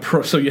be a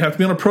pro, so you have to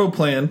be on a pro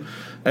plan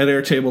at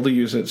Airtable to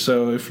use it.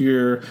 So if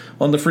you're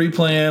on the free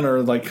plan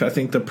or like I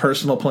think the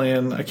personal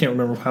plan, I can't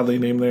remember how they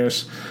name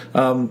theirs.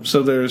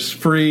 So there's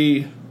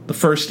free, the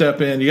first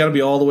step in. You got to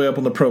be all the way up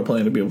on the Pro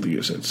plan to be able to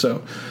use it.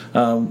 So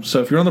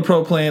if you're on the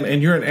Pro plan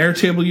and you're an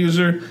Airtable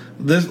user,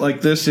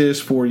 this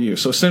is for you.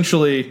 So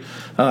essentially,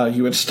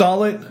 you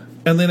install it,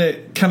 and then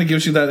it kind of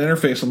gives you that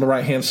interface on the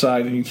right-hand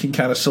side, and you can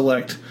kind of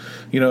select,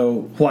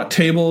 what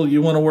table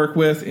you want to work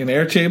with in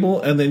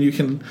Airtable, and then you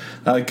can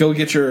go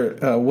get your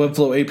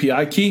Webflow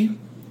API key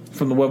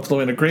from the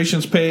Webflow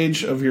integrations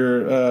page of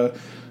your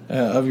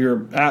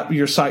app,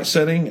 your site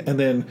setting, and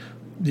then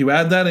you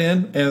add that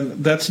in,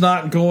 and that's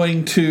not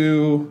going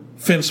to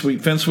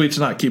Finsweet. Finsweet's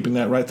not keeping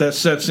that, right? That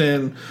sets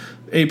in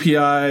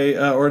API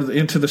or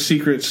into the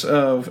secrets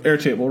of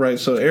Airtable, right?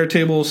 So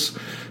Airtable's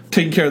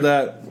taking care of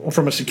that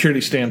from a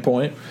security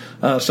standpoint,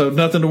 so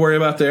nothing to worry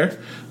about there.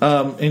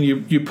 And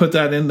you put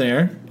that in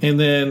there, and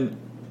then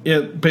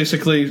it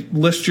basically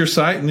lists your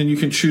site, and then you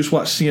can choose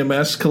what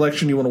CMS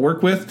collection you want to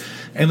work with,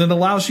 and then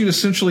allows you to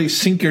essentially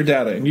sync your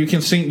data. And you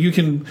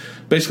can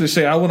basically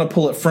say, I want to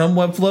pull it from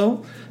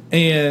Webflow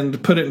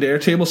and put it into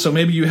Airtable. So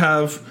maybe you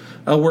have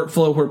a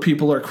workflow where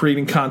people are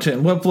creating content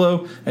in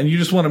Webflow, and you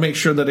just want to make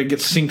sure that it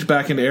gets synced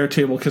back into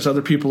Airtable because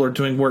other people are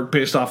doing work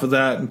based off of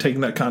that and taking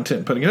that content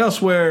and putting it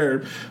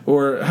elsewhere,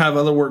 or have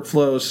other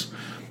workflows.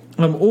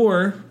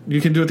 Or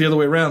you can do it the other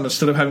way around.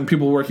 Instead of having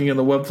people working in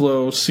the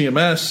Webflow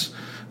CMS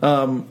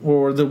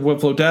or the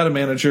Webflow Data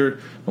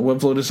Manager, a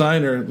Webflow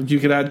Designer, you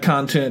could add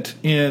content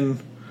in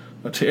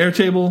to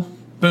Airtable.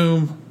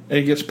 Boom,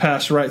 it gets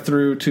passed right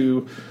through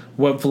to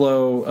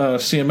Webflow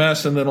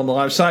CMS, and then on the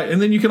live site.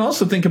 And then you can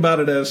also think about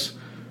it as,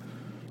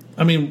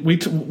 one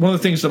of the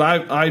things that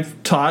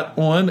I've taught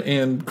on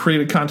and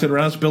created content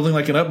around is building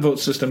like an upvote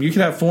system. You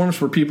can have forms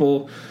where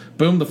people,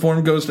 boom, the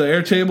form goes to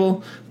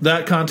Airtable.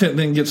 That content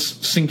then gets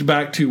synced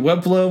back to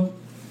Webflow.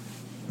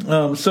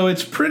 So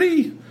it's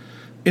pretty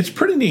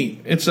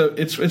neat. It's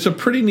a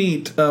pretty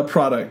neat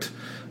product.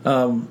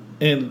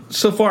 And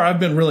so far I've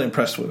been really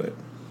impressed with it.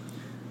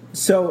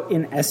 So,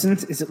 in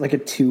essence, is it like a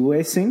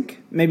two-way sync?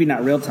 Maybe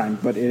not real time,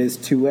 but it is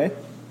two-way?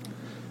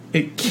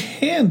 It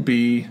can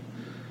be.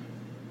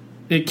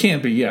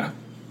 Yeah.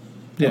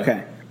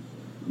 Okay.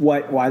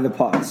 Why the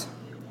pause?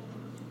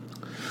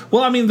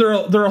 Well, there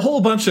are a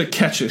whole bunch of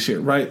catches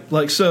here, right?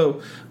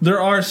 So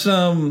there are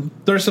some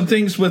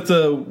things with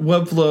the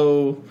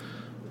Webflow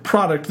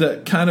product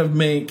that can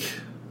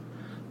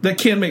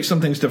make some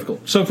things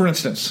difficult. So, for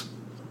instance,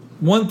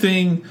 one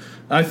thing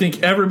I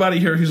think everybody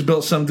here who's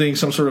built some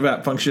sort of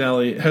app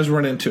functionality has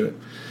run into it.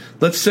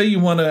 Let's say you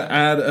want to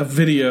add a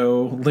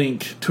video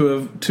link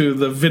to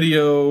the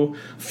video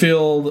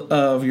field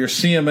of your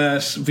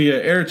CMS via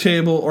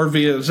Airtable or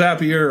via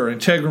Zapier or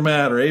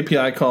Integromat or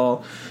API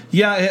call.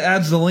 Yeah, it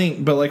adds the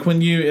link, but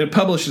when it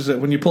publishes it,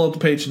 when you pull up the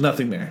page,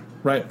 nothing there,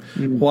 right?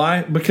 Mm-hmm.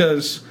 Why?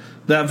 Because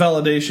that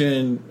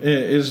validation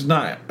is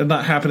not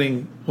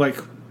happening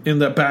in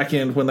the back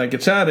end when that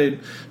gets added.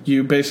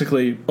 You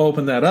basically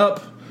open that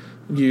up.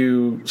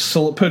 You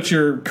put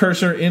your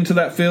cursor into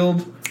that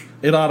field,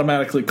 it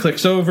automatically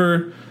clicks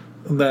over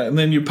that, and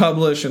then you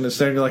publish, and it's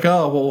there, and you're like,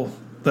 oh, well,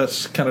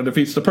 that's kind of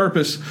defeats the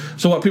purpose.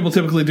 So what people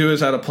typically do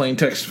is add a plain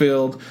text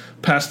field,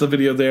 pass the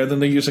video there,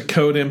 then they use a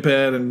code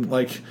embed, and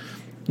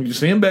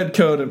use the embed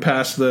code and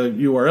pass the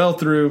URL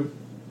through.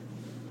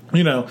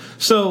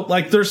 So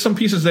there's some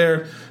pieces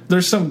there.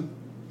 There's some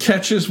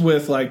catches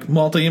with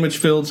multi-image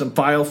fields and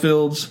file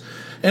fields.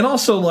 And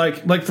also,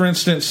 for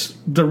instance,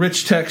 the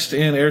rich text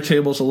in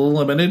Airtable is a little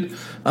limited.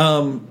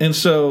 And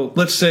so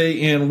let's say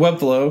in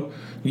Webflow,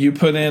 you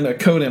put in a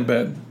code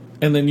embed,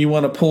 and then you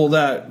want to pull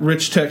that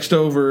rich text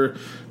over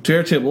to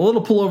Airtable. Well,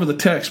 it'll pull over the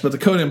text, but the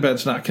code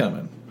embed's not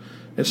coming.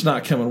 It's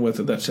not coming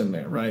with it. That's in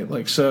there, right?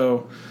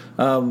 There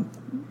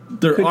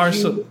are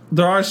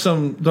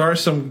some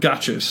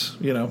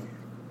gotchas,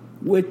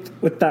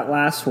 With that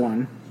last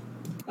one,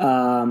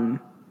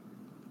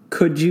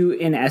 could you,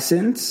 in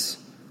essence,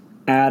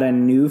 add a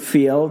new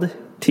field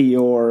to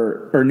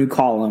new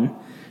column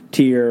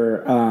to your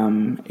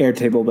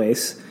Airtable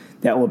base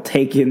that will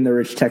take in the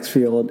rich text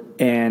field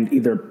and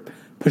either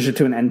push it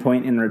to an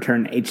endpoint and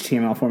return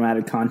HTML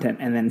formatted content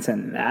and then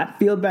send that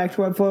field back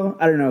to Webflow?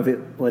 I don't know if it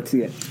lets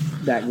you get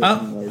that.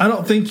 I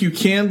don't think you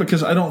can,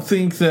 because I don't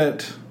think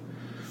that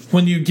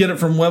when you get it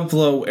from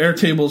Webflow,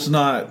 Airtable's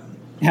not.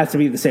 It has to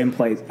be the same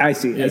place. I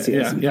see.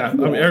 Yeah.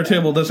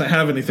 Airtable doesn't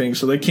have anything,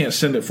 so they can't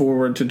send it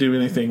forward to do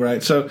anything,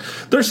 right? So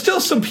there's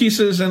still some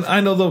pieces, and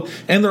I know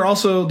and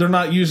they're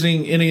not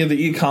using any of the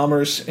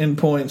e-commerce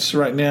endpoints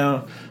right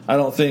now. I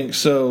don't think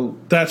so.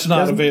 That's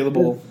not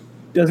available.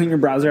 Doesn't your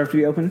browser have to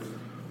be open?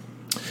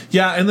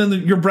 Yeah, and then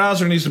your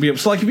browser needs to be open.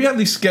 So if you have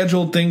these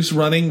scheduled things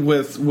running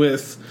with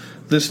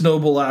this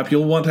Nobull app,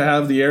 you'll want to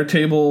have the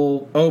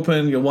Airtable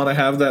open. You'll want to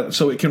have that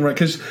so it can run.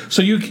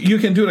 So you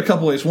can do it a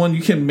couple ways. One,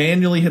 you can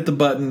manually hit the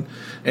button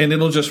and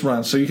it'll just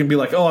run. So you can be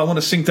like, oh, I want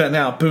to sync that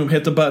now. Boom,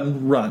 hit the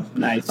button, run.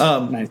 Nice.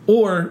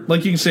 Or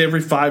you can say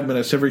every 5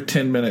 minutes, every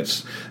 10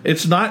 minutes.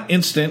 It's not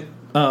instant.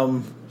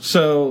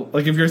 So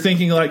if you're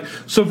thinking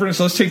so for instance,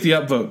 let's take the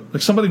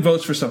upvote. Somebody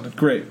votes for something,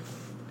 great.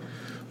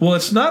 Well,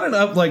 it's not an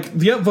up like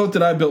the upvote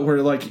that I built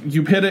where like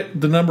you hit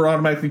it, the number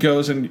automatically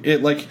goes, and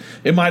it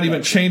might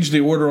even change the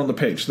order on the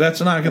page.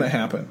 That's not going to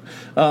happen.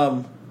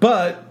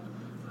 But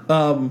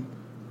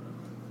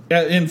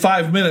in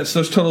 5 minutes,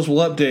 those totals will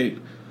update.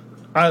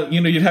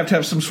 You'd have to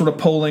have some sort of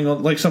polling,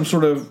 like some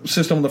sort of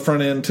system on the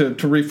front end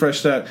to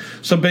refresh that.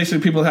 So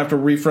basically, people have to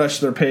refresh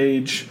their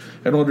page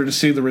in order to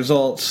see the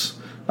results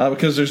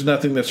because there's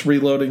nothing that's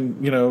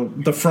reloading,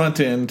 the front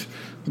end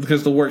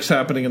because the work's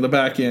happening in the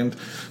back end.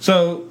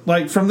 So,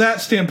 like from that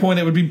standpoint,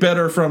 it would be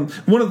better from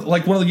one of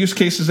the use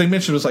cases they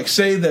mentioned was like,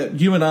 say that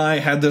you and I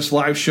had this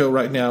live show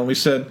right now, and we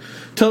said,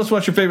 "Tell us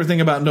what your favorite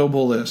thing about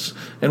Nobull is,"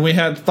 and we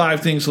had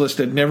 5 things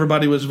listed, and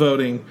everybody was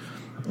voting.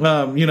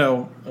 By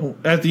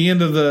the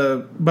end of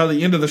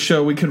the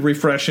show, we could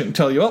refresh it and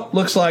tell you, oh,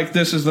 looks like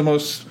this is the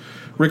most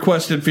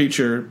requested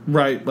feature,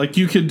 right? Like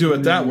you could do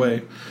it that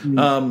way.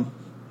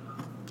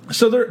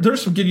 So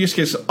there's some good use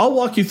cases. I'll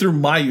walk you through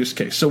my use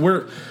case.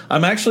 So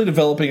I'm actually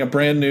developing a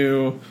brand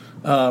new,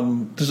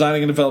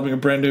 designing and developing a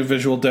brand new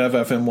Visual Dev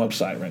FM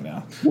website right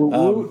now,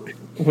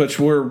 which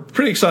we're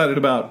pretty excited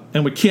about,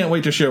 and we can't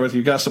wait to share with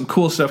you. Got some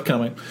cool stuff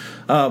coming,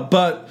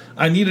 but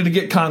I needed to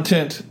get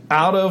content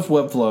out of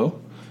Webflow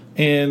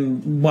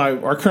and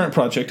our current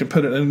project and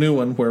put it in a new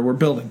one where we're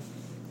building.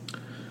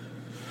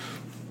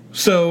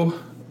 So,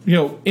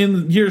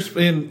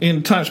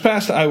 in times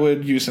past, I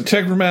would use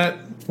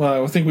Integromat.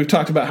 I think we've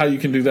talked about how you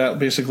can do that.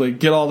 Basically,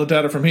 get all the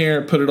data from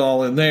here, put it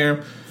all in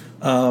there.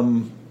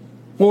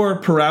 Or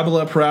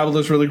Parabola. Parabola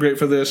is really great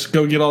for this.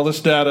 Go get all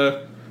this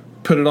data,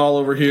 put it all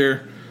over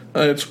here.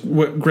 It's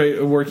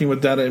great working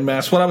with data in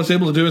mass. What I was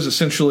able to do is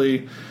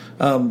essentially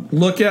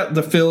look at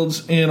the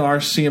fields in our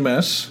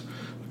CMS,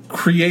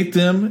 create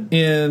them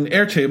in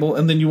Airtable,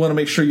 and then you want to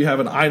make sure you have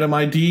an item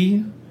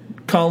ID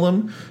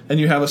column and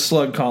you have a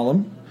slug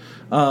column.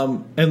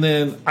 And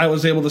then I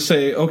was able to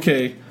say,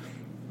 okay,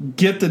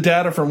 get the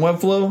data from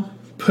Webflow,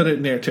 put it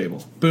in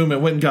Airtable. Boom,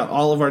 it went and got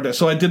all of our data.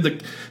 So I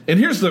did and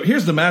here's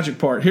the magic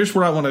part. Here's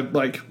where I want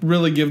to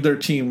really give their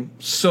team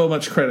so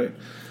much credit.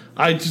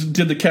 I just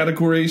did the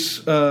categories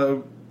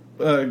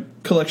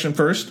collection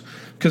first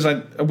because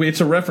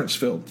it's a reference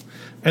field.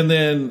 And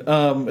then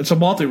it's a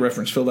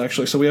multi-reference field,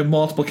 actually. So we have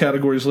multiple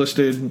categories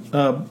listed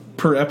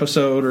per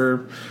episode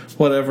or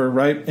whatever,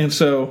 right? And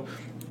so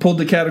pulled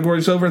the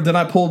categories over. Then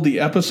I pulled the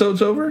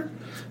episodes over.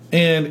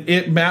 And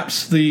it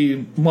maps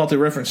the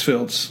multi-reference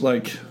fields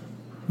like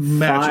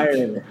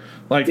magic.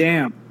 Fire.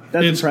 Damn,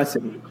 that's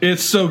impressive.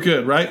 It's so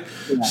good, right?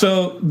 Yeah.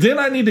 So then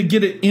I need to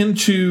get it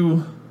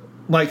into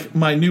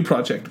my new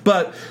project.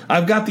 But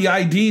I've got the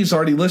IDs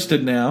already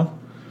listed now.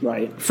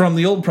 Right. From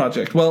the old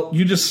project. Well,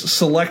 you just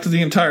select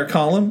the entire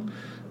column,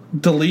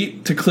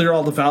 delete to clear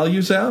all the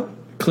values out,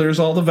 clears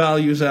all the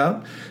values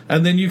out,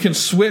 and then you can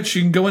switch.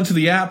 You can go into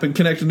the app and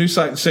connect a new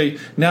site and say,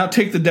 now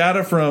take the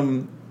data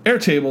from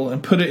Airtable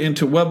and put it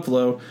into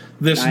Webflow,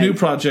 this new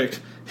project.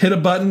 Hit a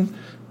button,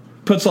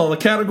 puts all the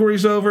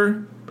categories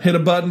over, hit a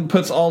button,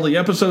 puts all the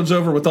episodes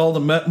over with all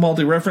the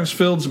multi-reference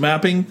fields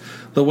mapping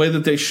the way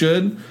that they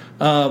should.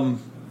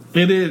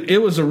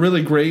 It was a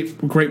really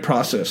great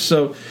process.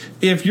 So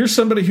if you're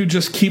somebody who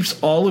just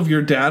keeps all of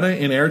your data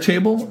in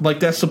Airtable,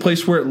 that's the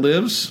place where it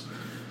lives,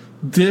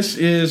 this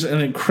is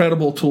an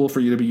incredible tool for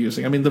you to be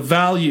using. I mean, the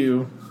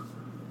value,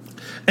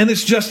 and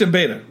it's just in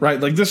beta, right?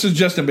 This is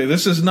just in beta.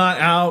 This is not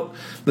out.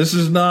 This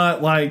is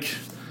not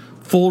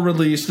full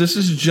release. This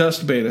is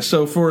just beta.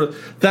 So for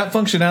that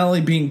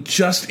functionality being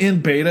just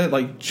in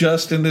beta,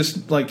 just in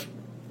this,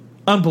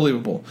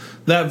 unbelievable.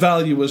 That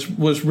value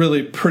was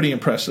really pretty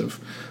impressive.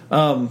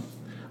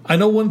 I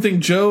know one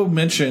thing Joe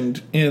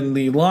mentioned in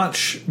the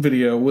launch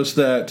video was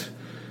that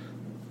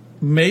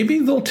maybe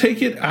they'll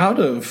take it out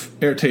of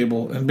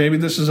Airtable, and maybe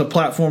this is a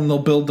platform they'll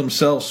build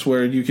themselves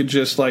where you could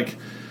just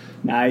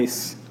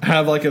nice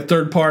have a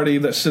third party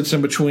that sits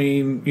in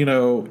between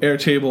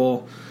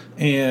Airtable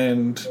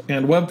and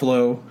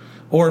Webflow,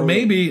 or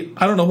maybe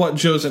I don't know what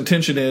Joe's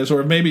intention is,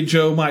 or maybe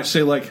Joe might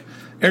say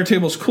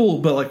Airtable's cool,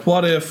 but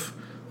what if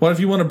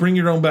you want to bring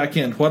your own back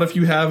end? What if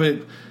you have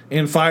it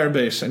in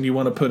Firebase and you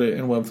want to put it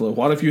in Webflow?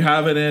 What if you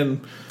have it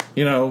in,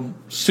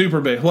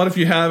 Superbase? What if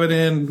you have it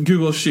in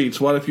Google Sheets?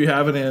 What if you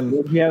have it in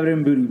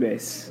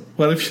Bootybase?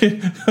 What if you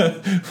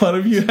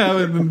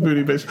have it in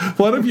Bootybase?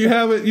 What if you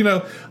have it,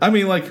 what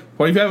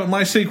if you have it in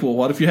MySQL?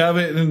 What if you have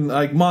it in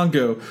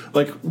Mongo?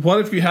 What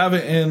if you have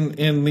it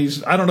in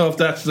these? I don't know if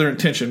that's their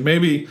intention.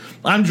 Maybe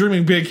I'm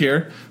dreaming big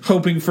here,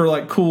 hoping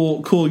for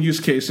cool use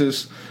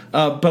cases.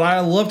 But I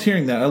loved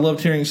hearing that. I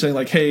loved hearing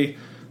saying hey,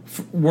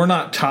 we're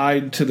not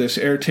tied to this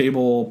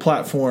Airtable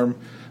platform.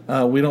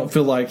 We don't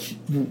feel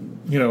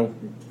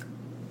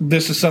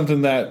this is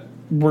something that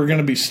we're going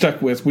to be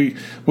stuck with. We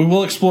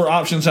will explore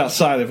options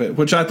outside of it,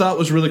 which I thought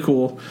was really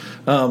cool.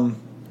 And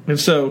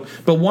so,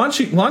 but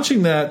launching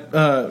that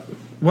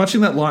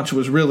launch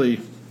was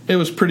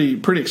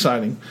pretty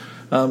exciting.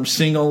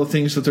 Seeing all the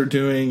things that they're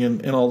doing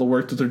and all the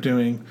work that they're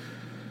doing.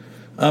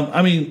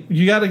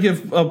 You got to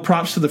give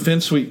props to the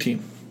Finsweet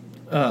team.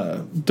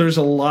 There's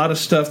a lot of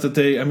stuff that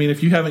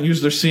if you haven't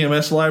used their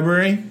CMS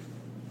library,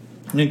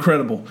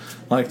 incredible.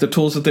 Like the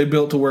tools that they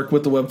built to work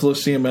with the Webflow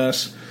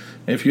CMS.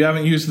 If you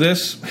haven't used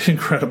this,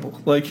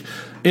 incredible. Like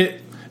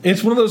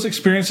it's one of those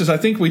experiences. I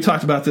think we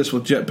talked about this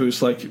with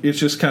JetBoost. Like it's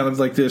just kind of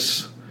like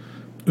this.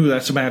 Ooh,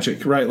 that's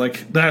magic, right?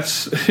 Like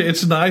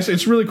it's nice.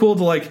 It's really cool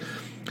to like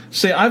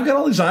say I've got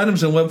all these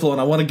items in Webflow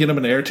and I want to get them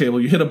in Airtable.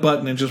 You hit a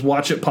button and just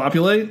watch it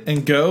populate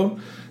and go.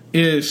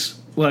 Is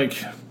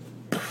like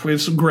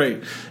it's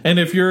great. And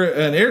if you're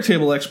an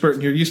Airtable expert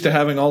and you're used to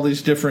having all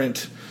these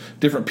different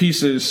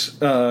pieces,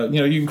 you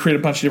can create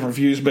a bunch of different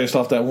views based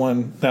off that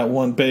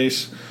one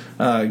base.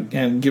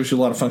 And gives you a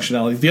lot of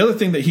functionality. The other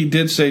thing that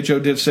Joe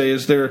did say,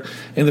 is they're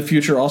in the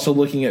future also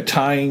looking at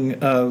tying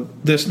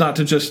this not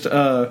to just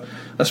a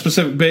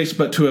specific base,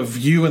 but to a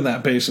view in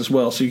that base as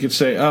well. So you could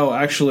say, oh,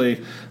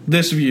 actually,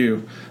 this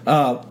view.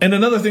 And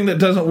another thing that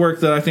doesn't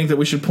work that I think that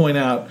we should point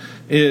out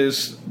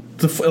is,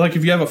 like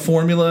if you have a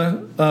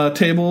formula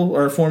table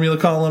or a formula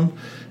column,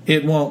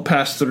 it won't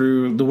pass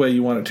through the way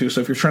you want it to.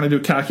 So if you're trying to do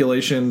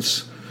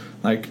calculations,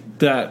 like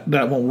that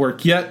won't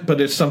work yet,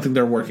 but it's something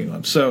they're working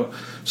on. So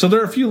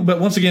there are a few, but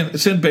once again,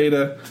 it's in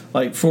beta.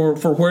 Like for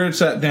where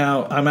it's at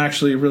now, I'm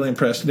actually really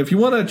impressed. And if you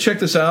want to check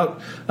this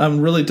out,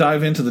 really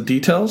dive into the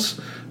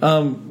details,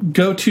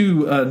 go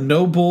to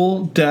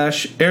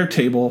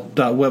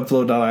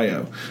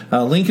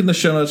nobull-airtable.webflow.io. Link in the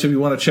show notes if you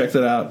want to check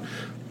that out.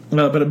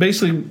 But it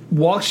basically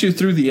walks you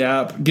through the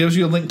app, gives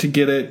you a link to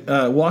get it,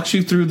 walks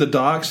you through the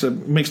docs,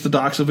 it makes the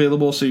docs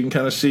available so you can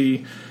kind of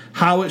see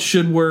how it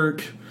should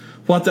work,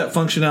 what that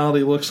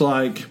functionality looks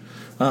like,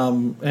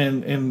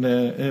 and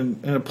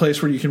a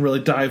place where you can really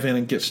dive in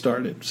and get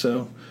started.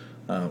 So,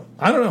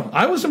 I don't know.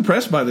 I was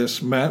impressed by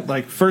this, Matt.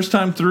 Like, first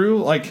time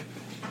through, like,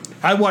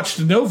 I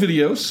watched no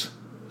videos.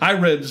 I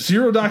read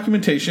zero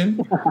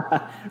documentation.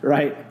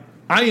 Right.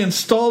 I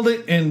installed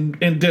it and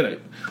did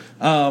it.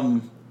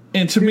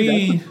 And to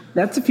me...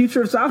 That's the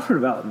future of software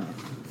development.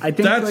 I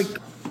think, like,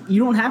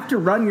 you don't have to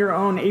run your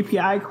own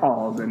API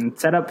calls and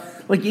set up...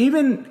 Like,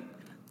 even...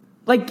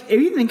 Like, if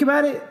you think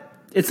about it,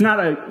 this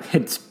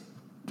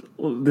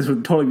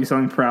would totally be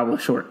something parabola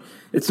short.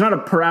 It's not a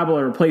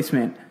parabola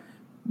replacement,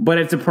 but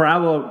it's a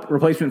parabola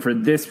replacement for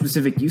this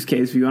specific use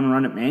case if you want to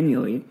run it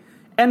manually.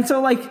 And so,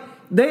 like,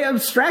 they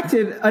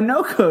abstracted a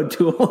no-code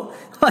tool.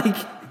 Like,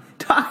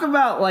 talk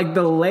about, like,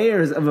 the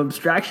layers of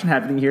abstraction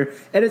happening here,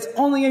 and it's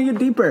only going to get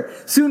deeper.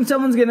 Soon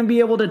someone's going to be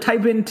able to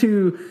type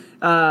into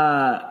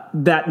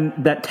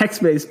that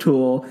text-based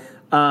tool,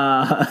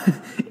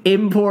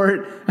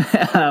 import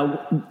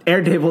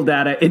Airtable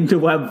data into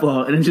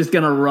Webflow, and it's just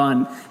gonna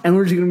run, and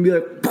we're just gonna be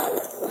like,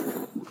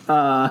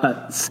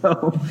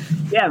 so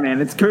yeah,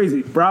 man, it's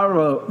crazy.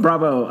 Bravo,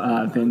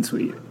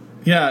 Finsweet.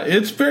 Yeah,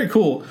 it's very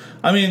cool.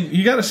 I mean,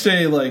 you got to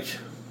say, like,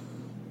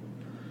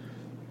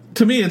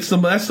 to me, that's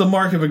the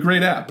mark of a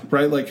great app,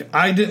 right? Like,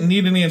 I didn't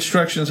need any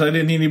instructions. I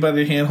didn't need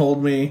anybody to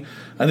handhold me.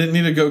 I didn't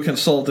need to go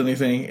consult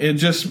anything. It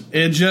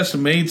just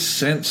made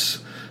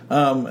sense.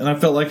 And I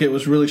felt like it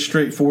was really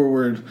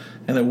straightforward,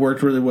 and it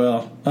worked really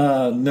well.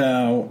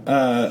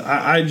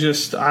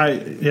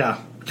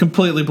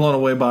 Completely blown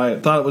away by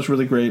it. Thought it was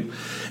really great.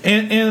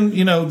 And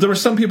there were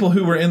some people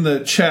who were in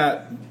the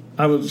chat.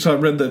 I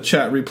read the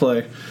chat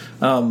replay,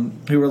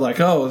 who were like,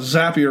 "Oh,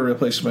 Zapier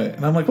replacement,"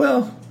 and I'm like,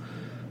 "Well,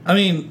 I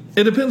mean,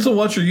 it depends on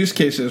what your use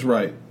case is,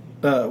 right?"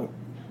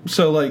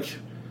 So, like,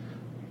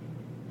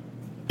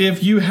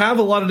 if you have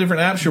a lot of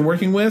different apps you're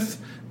working with,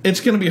 it's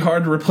going to be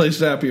hard to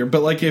replace Zapier.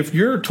 But, like, if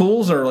your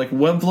tools are like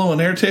Webflow and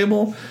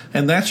Airtable,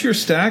 and that's your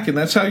stack, and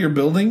that's how you're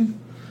building,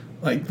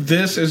 like,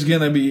 this is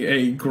going to be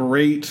a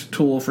great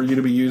tool for you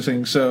to be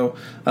using. So,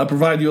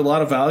 provide you a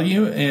lot of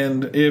value.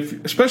 And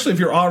especially if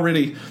you're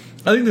already,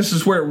 I think this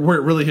is where it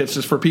really hits,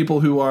 is for people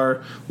who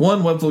are,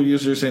 one, Webflow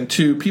users, and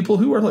two, people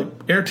who are like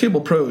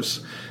Airtable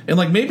pros. And,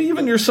 like, maybe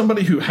even you're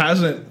somebody who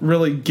hasn't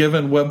really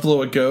given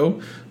Webflow a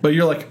go, but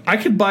you're like, I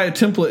could buy a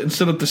template and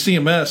set up the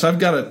CMS. I've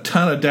got a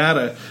ton of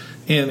data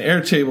in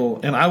Airtable,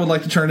 and I would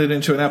like to turn it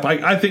into an app.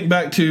 I think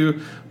back to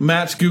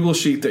Matt's Google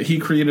Sheet that he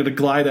created a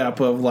glide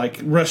app of, like,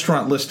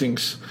 restaurant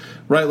listings,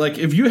 right? Like,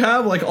 if you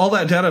have, like, all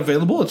that data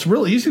available, it's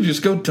really easy to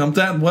just go dump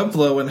that in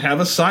Webflow and have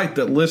a site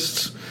that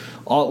lists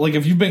all. Like,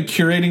 if you've been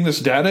curating this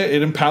data,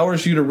 it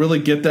empowers you to really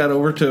get that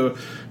over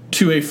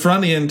to a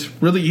front end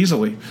really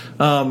easily,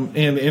 and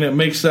it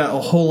makes that a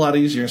whole lot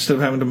easier instead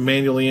of having to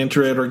manually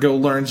enter it or go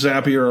learn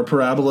Zapier or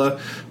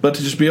Parabola, but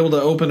to just be able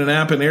to open an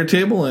app in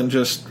Airtable and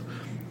just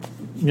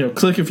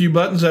click a few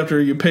buttons after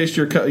you paste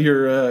your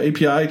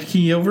API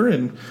key over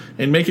and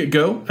make it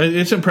go.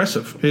 It's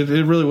impressive. It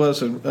really was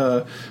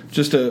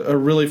just a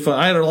really fun.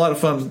 I had a lot of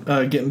fun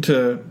getting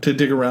to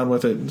dig around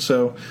with it. And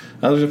so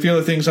there's a few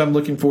other things I'm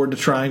looking forward to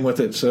trying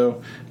with it.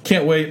 So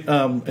can't wait.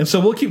 And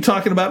so we'll keep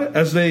talking about it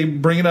as they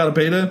bring it out of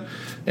beta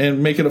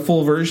and make it a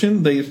full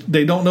version.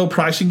 They don't know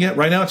pricing yet.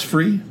 Right now it's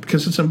free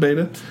because it's in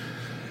beta.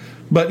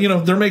 But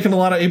they're making a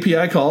lot of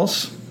API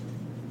calls.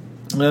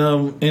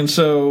 And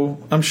so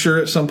I'm sure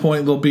at some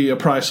point there'll be a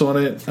price on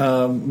it.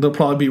 There'll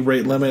probably be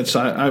rate limits,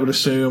 I would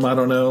assume. I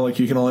don't know. Like,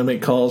 you can only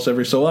make calls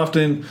every so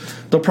often.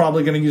 They're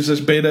probably going to use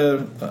this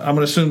beta. I'm going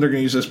to assume they're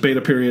going to use this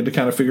beta period to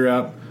kind of figure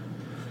out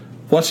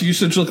what's the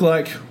usage look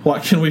like?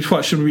 What should we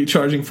be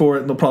charging for it?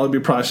 And there'll probably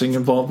be pricing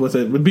involved with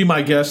it. Would be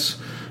my guess.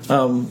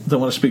 Don't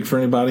want to speak for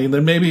anybody. And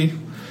then maybe,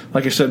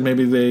 like I said,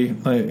 maybe they,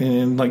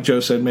 and like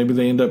Joe said, maybe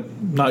they end up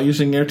not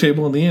using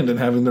Airtable in the end and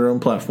having their own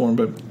platform.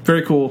 But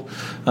very cool.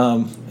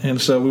 And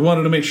so we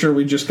wanted to make sure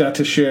we just got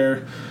to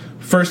share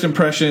first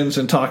impressions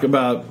and talk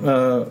about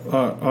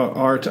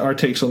our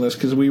takes on this,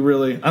 because we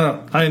really,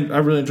 I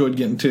really enjoyed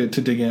getting to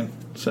dig in.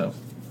 So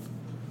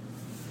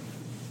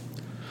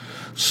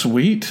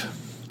sweet.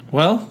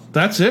 Well,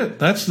 that's it.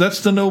 That's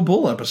the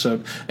Nobull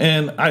episode.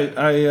 And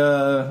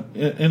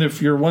and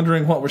if you're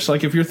wondering what we're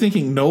like, if you're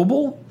thinking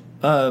Nobull,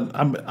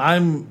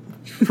 I'm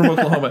from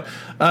Oklahoma.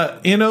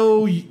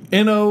 Nobull,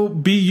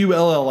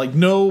 like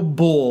no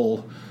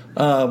bull.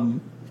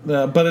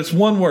 But it's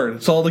one word.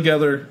 It's all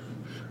together.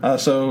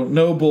 So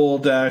Nobull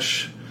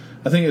dash,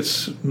 I think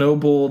it's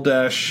Nobull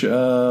dash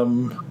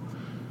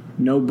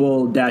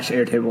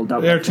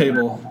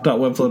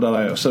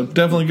Airtable.webflow.io. So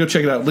definitely go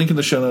check it out. Link in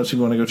the show notes if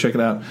you want to go check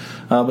it out.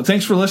 But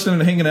thanks for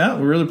listening and hanging out.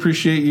 We really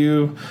appreciate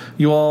you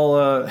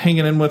all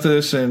hanging in with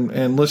us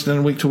and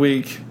listening week to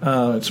week.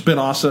 It's been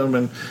awesome,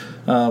 and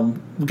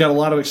we've got a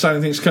lot of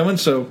exciting things coming.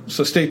 So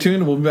stay tuned,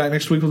 and we'll be back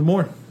next week with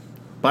more.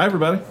 Bye,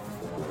 everybody.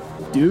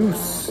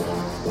 Deuce.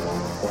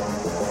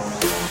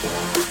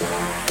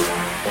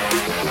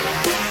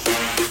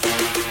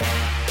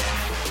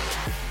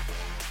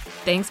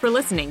 Thanks for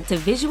listening to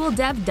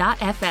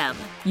visualdev.fm.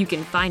 You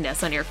can find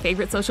us on your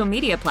favorite social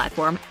media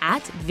platform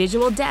at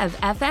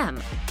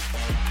visualdevfm.